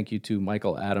on, and thank you to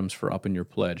Michael Adams for upping your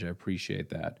pledge. I appreciate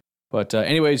that. But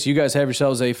anyways, you guys have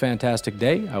yourselves a fantastic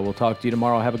day. I will talk to you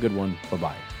tomorrow. Have a good one.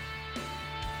 Bye-bye.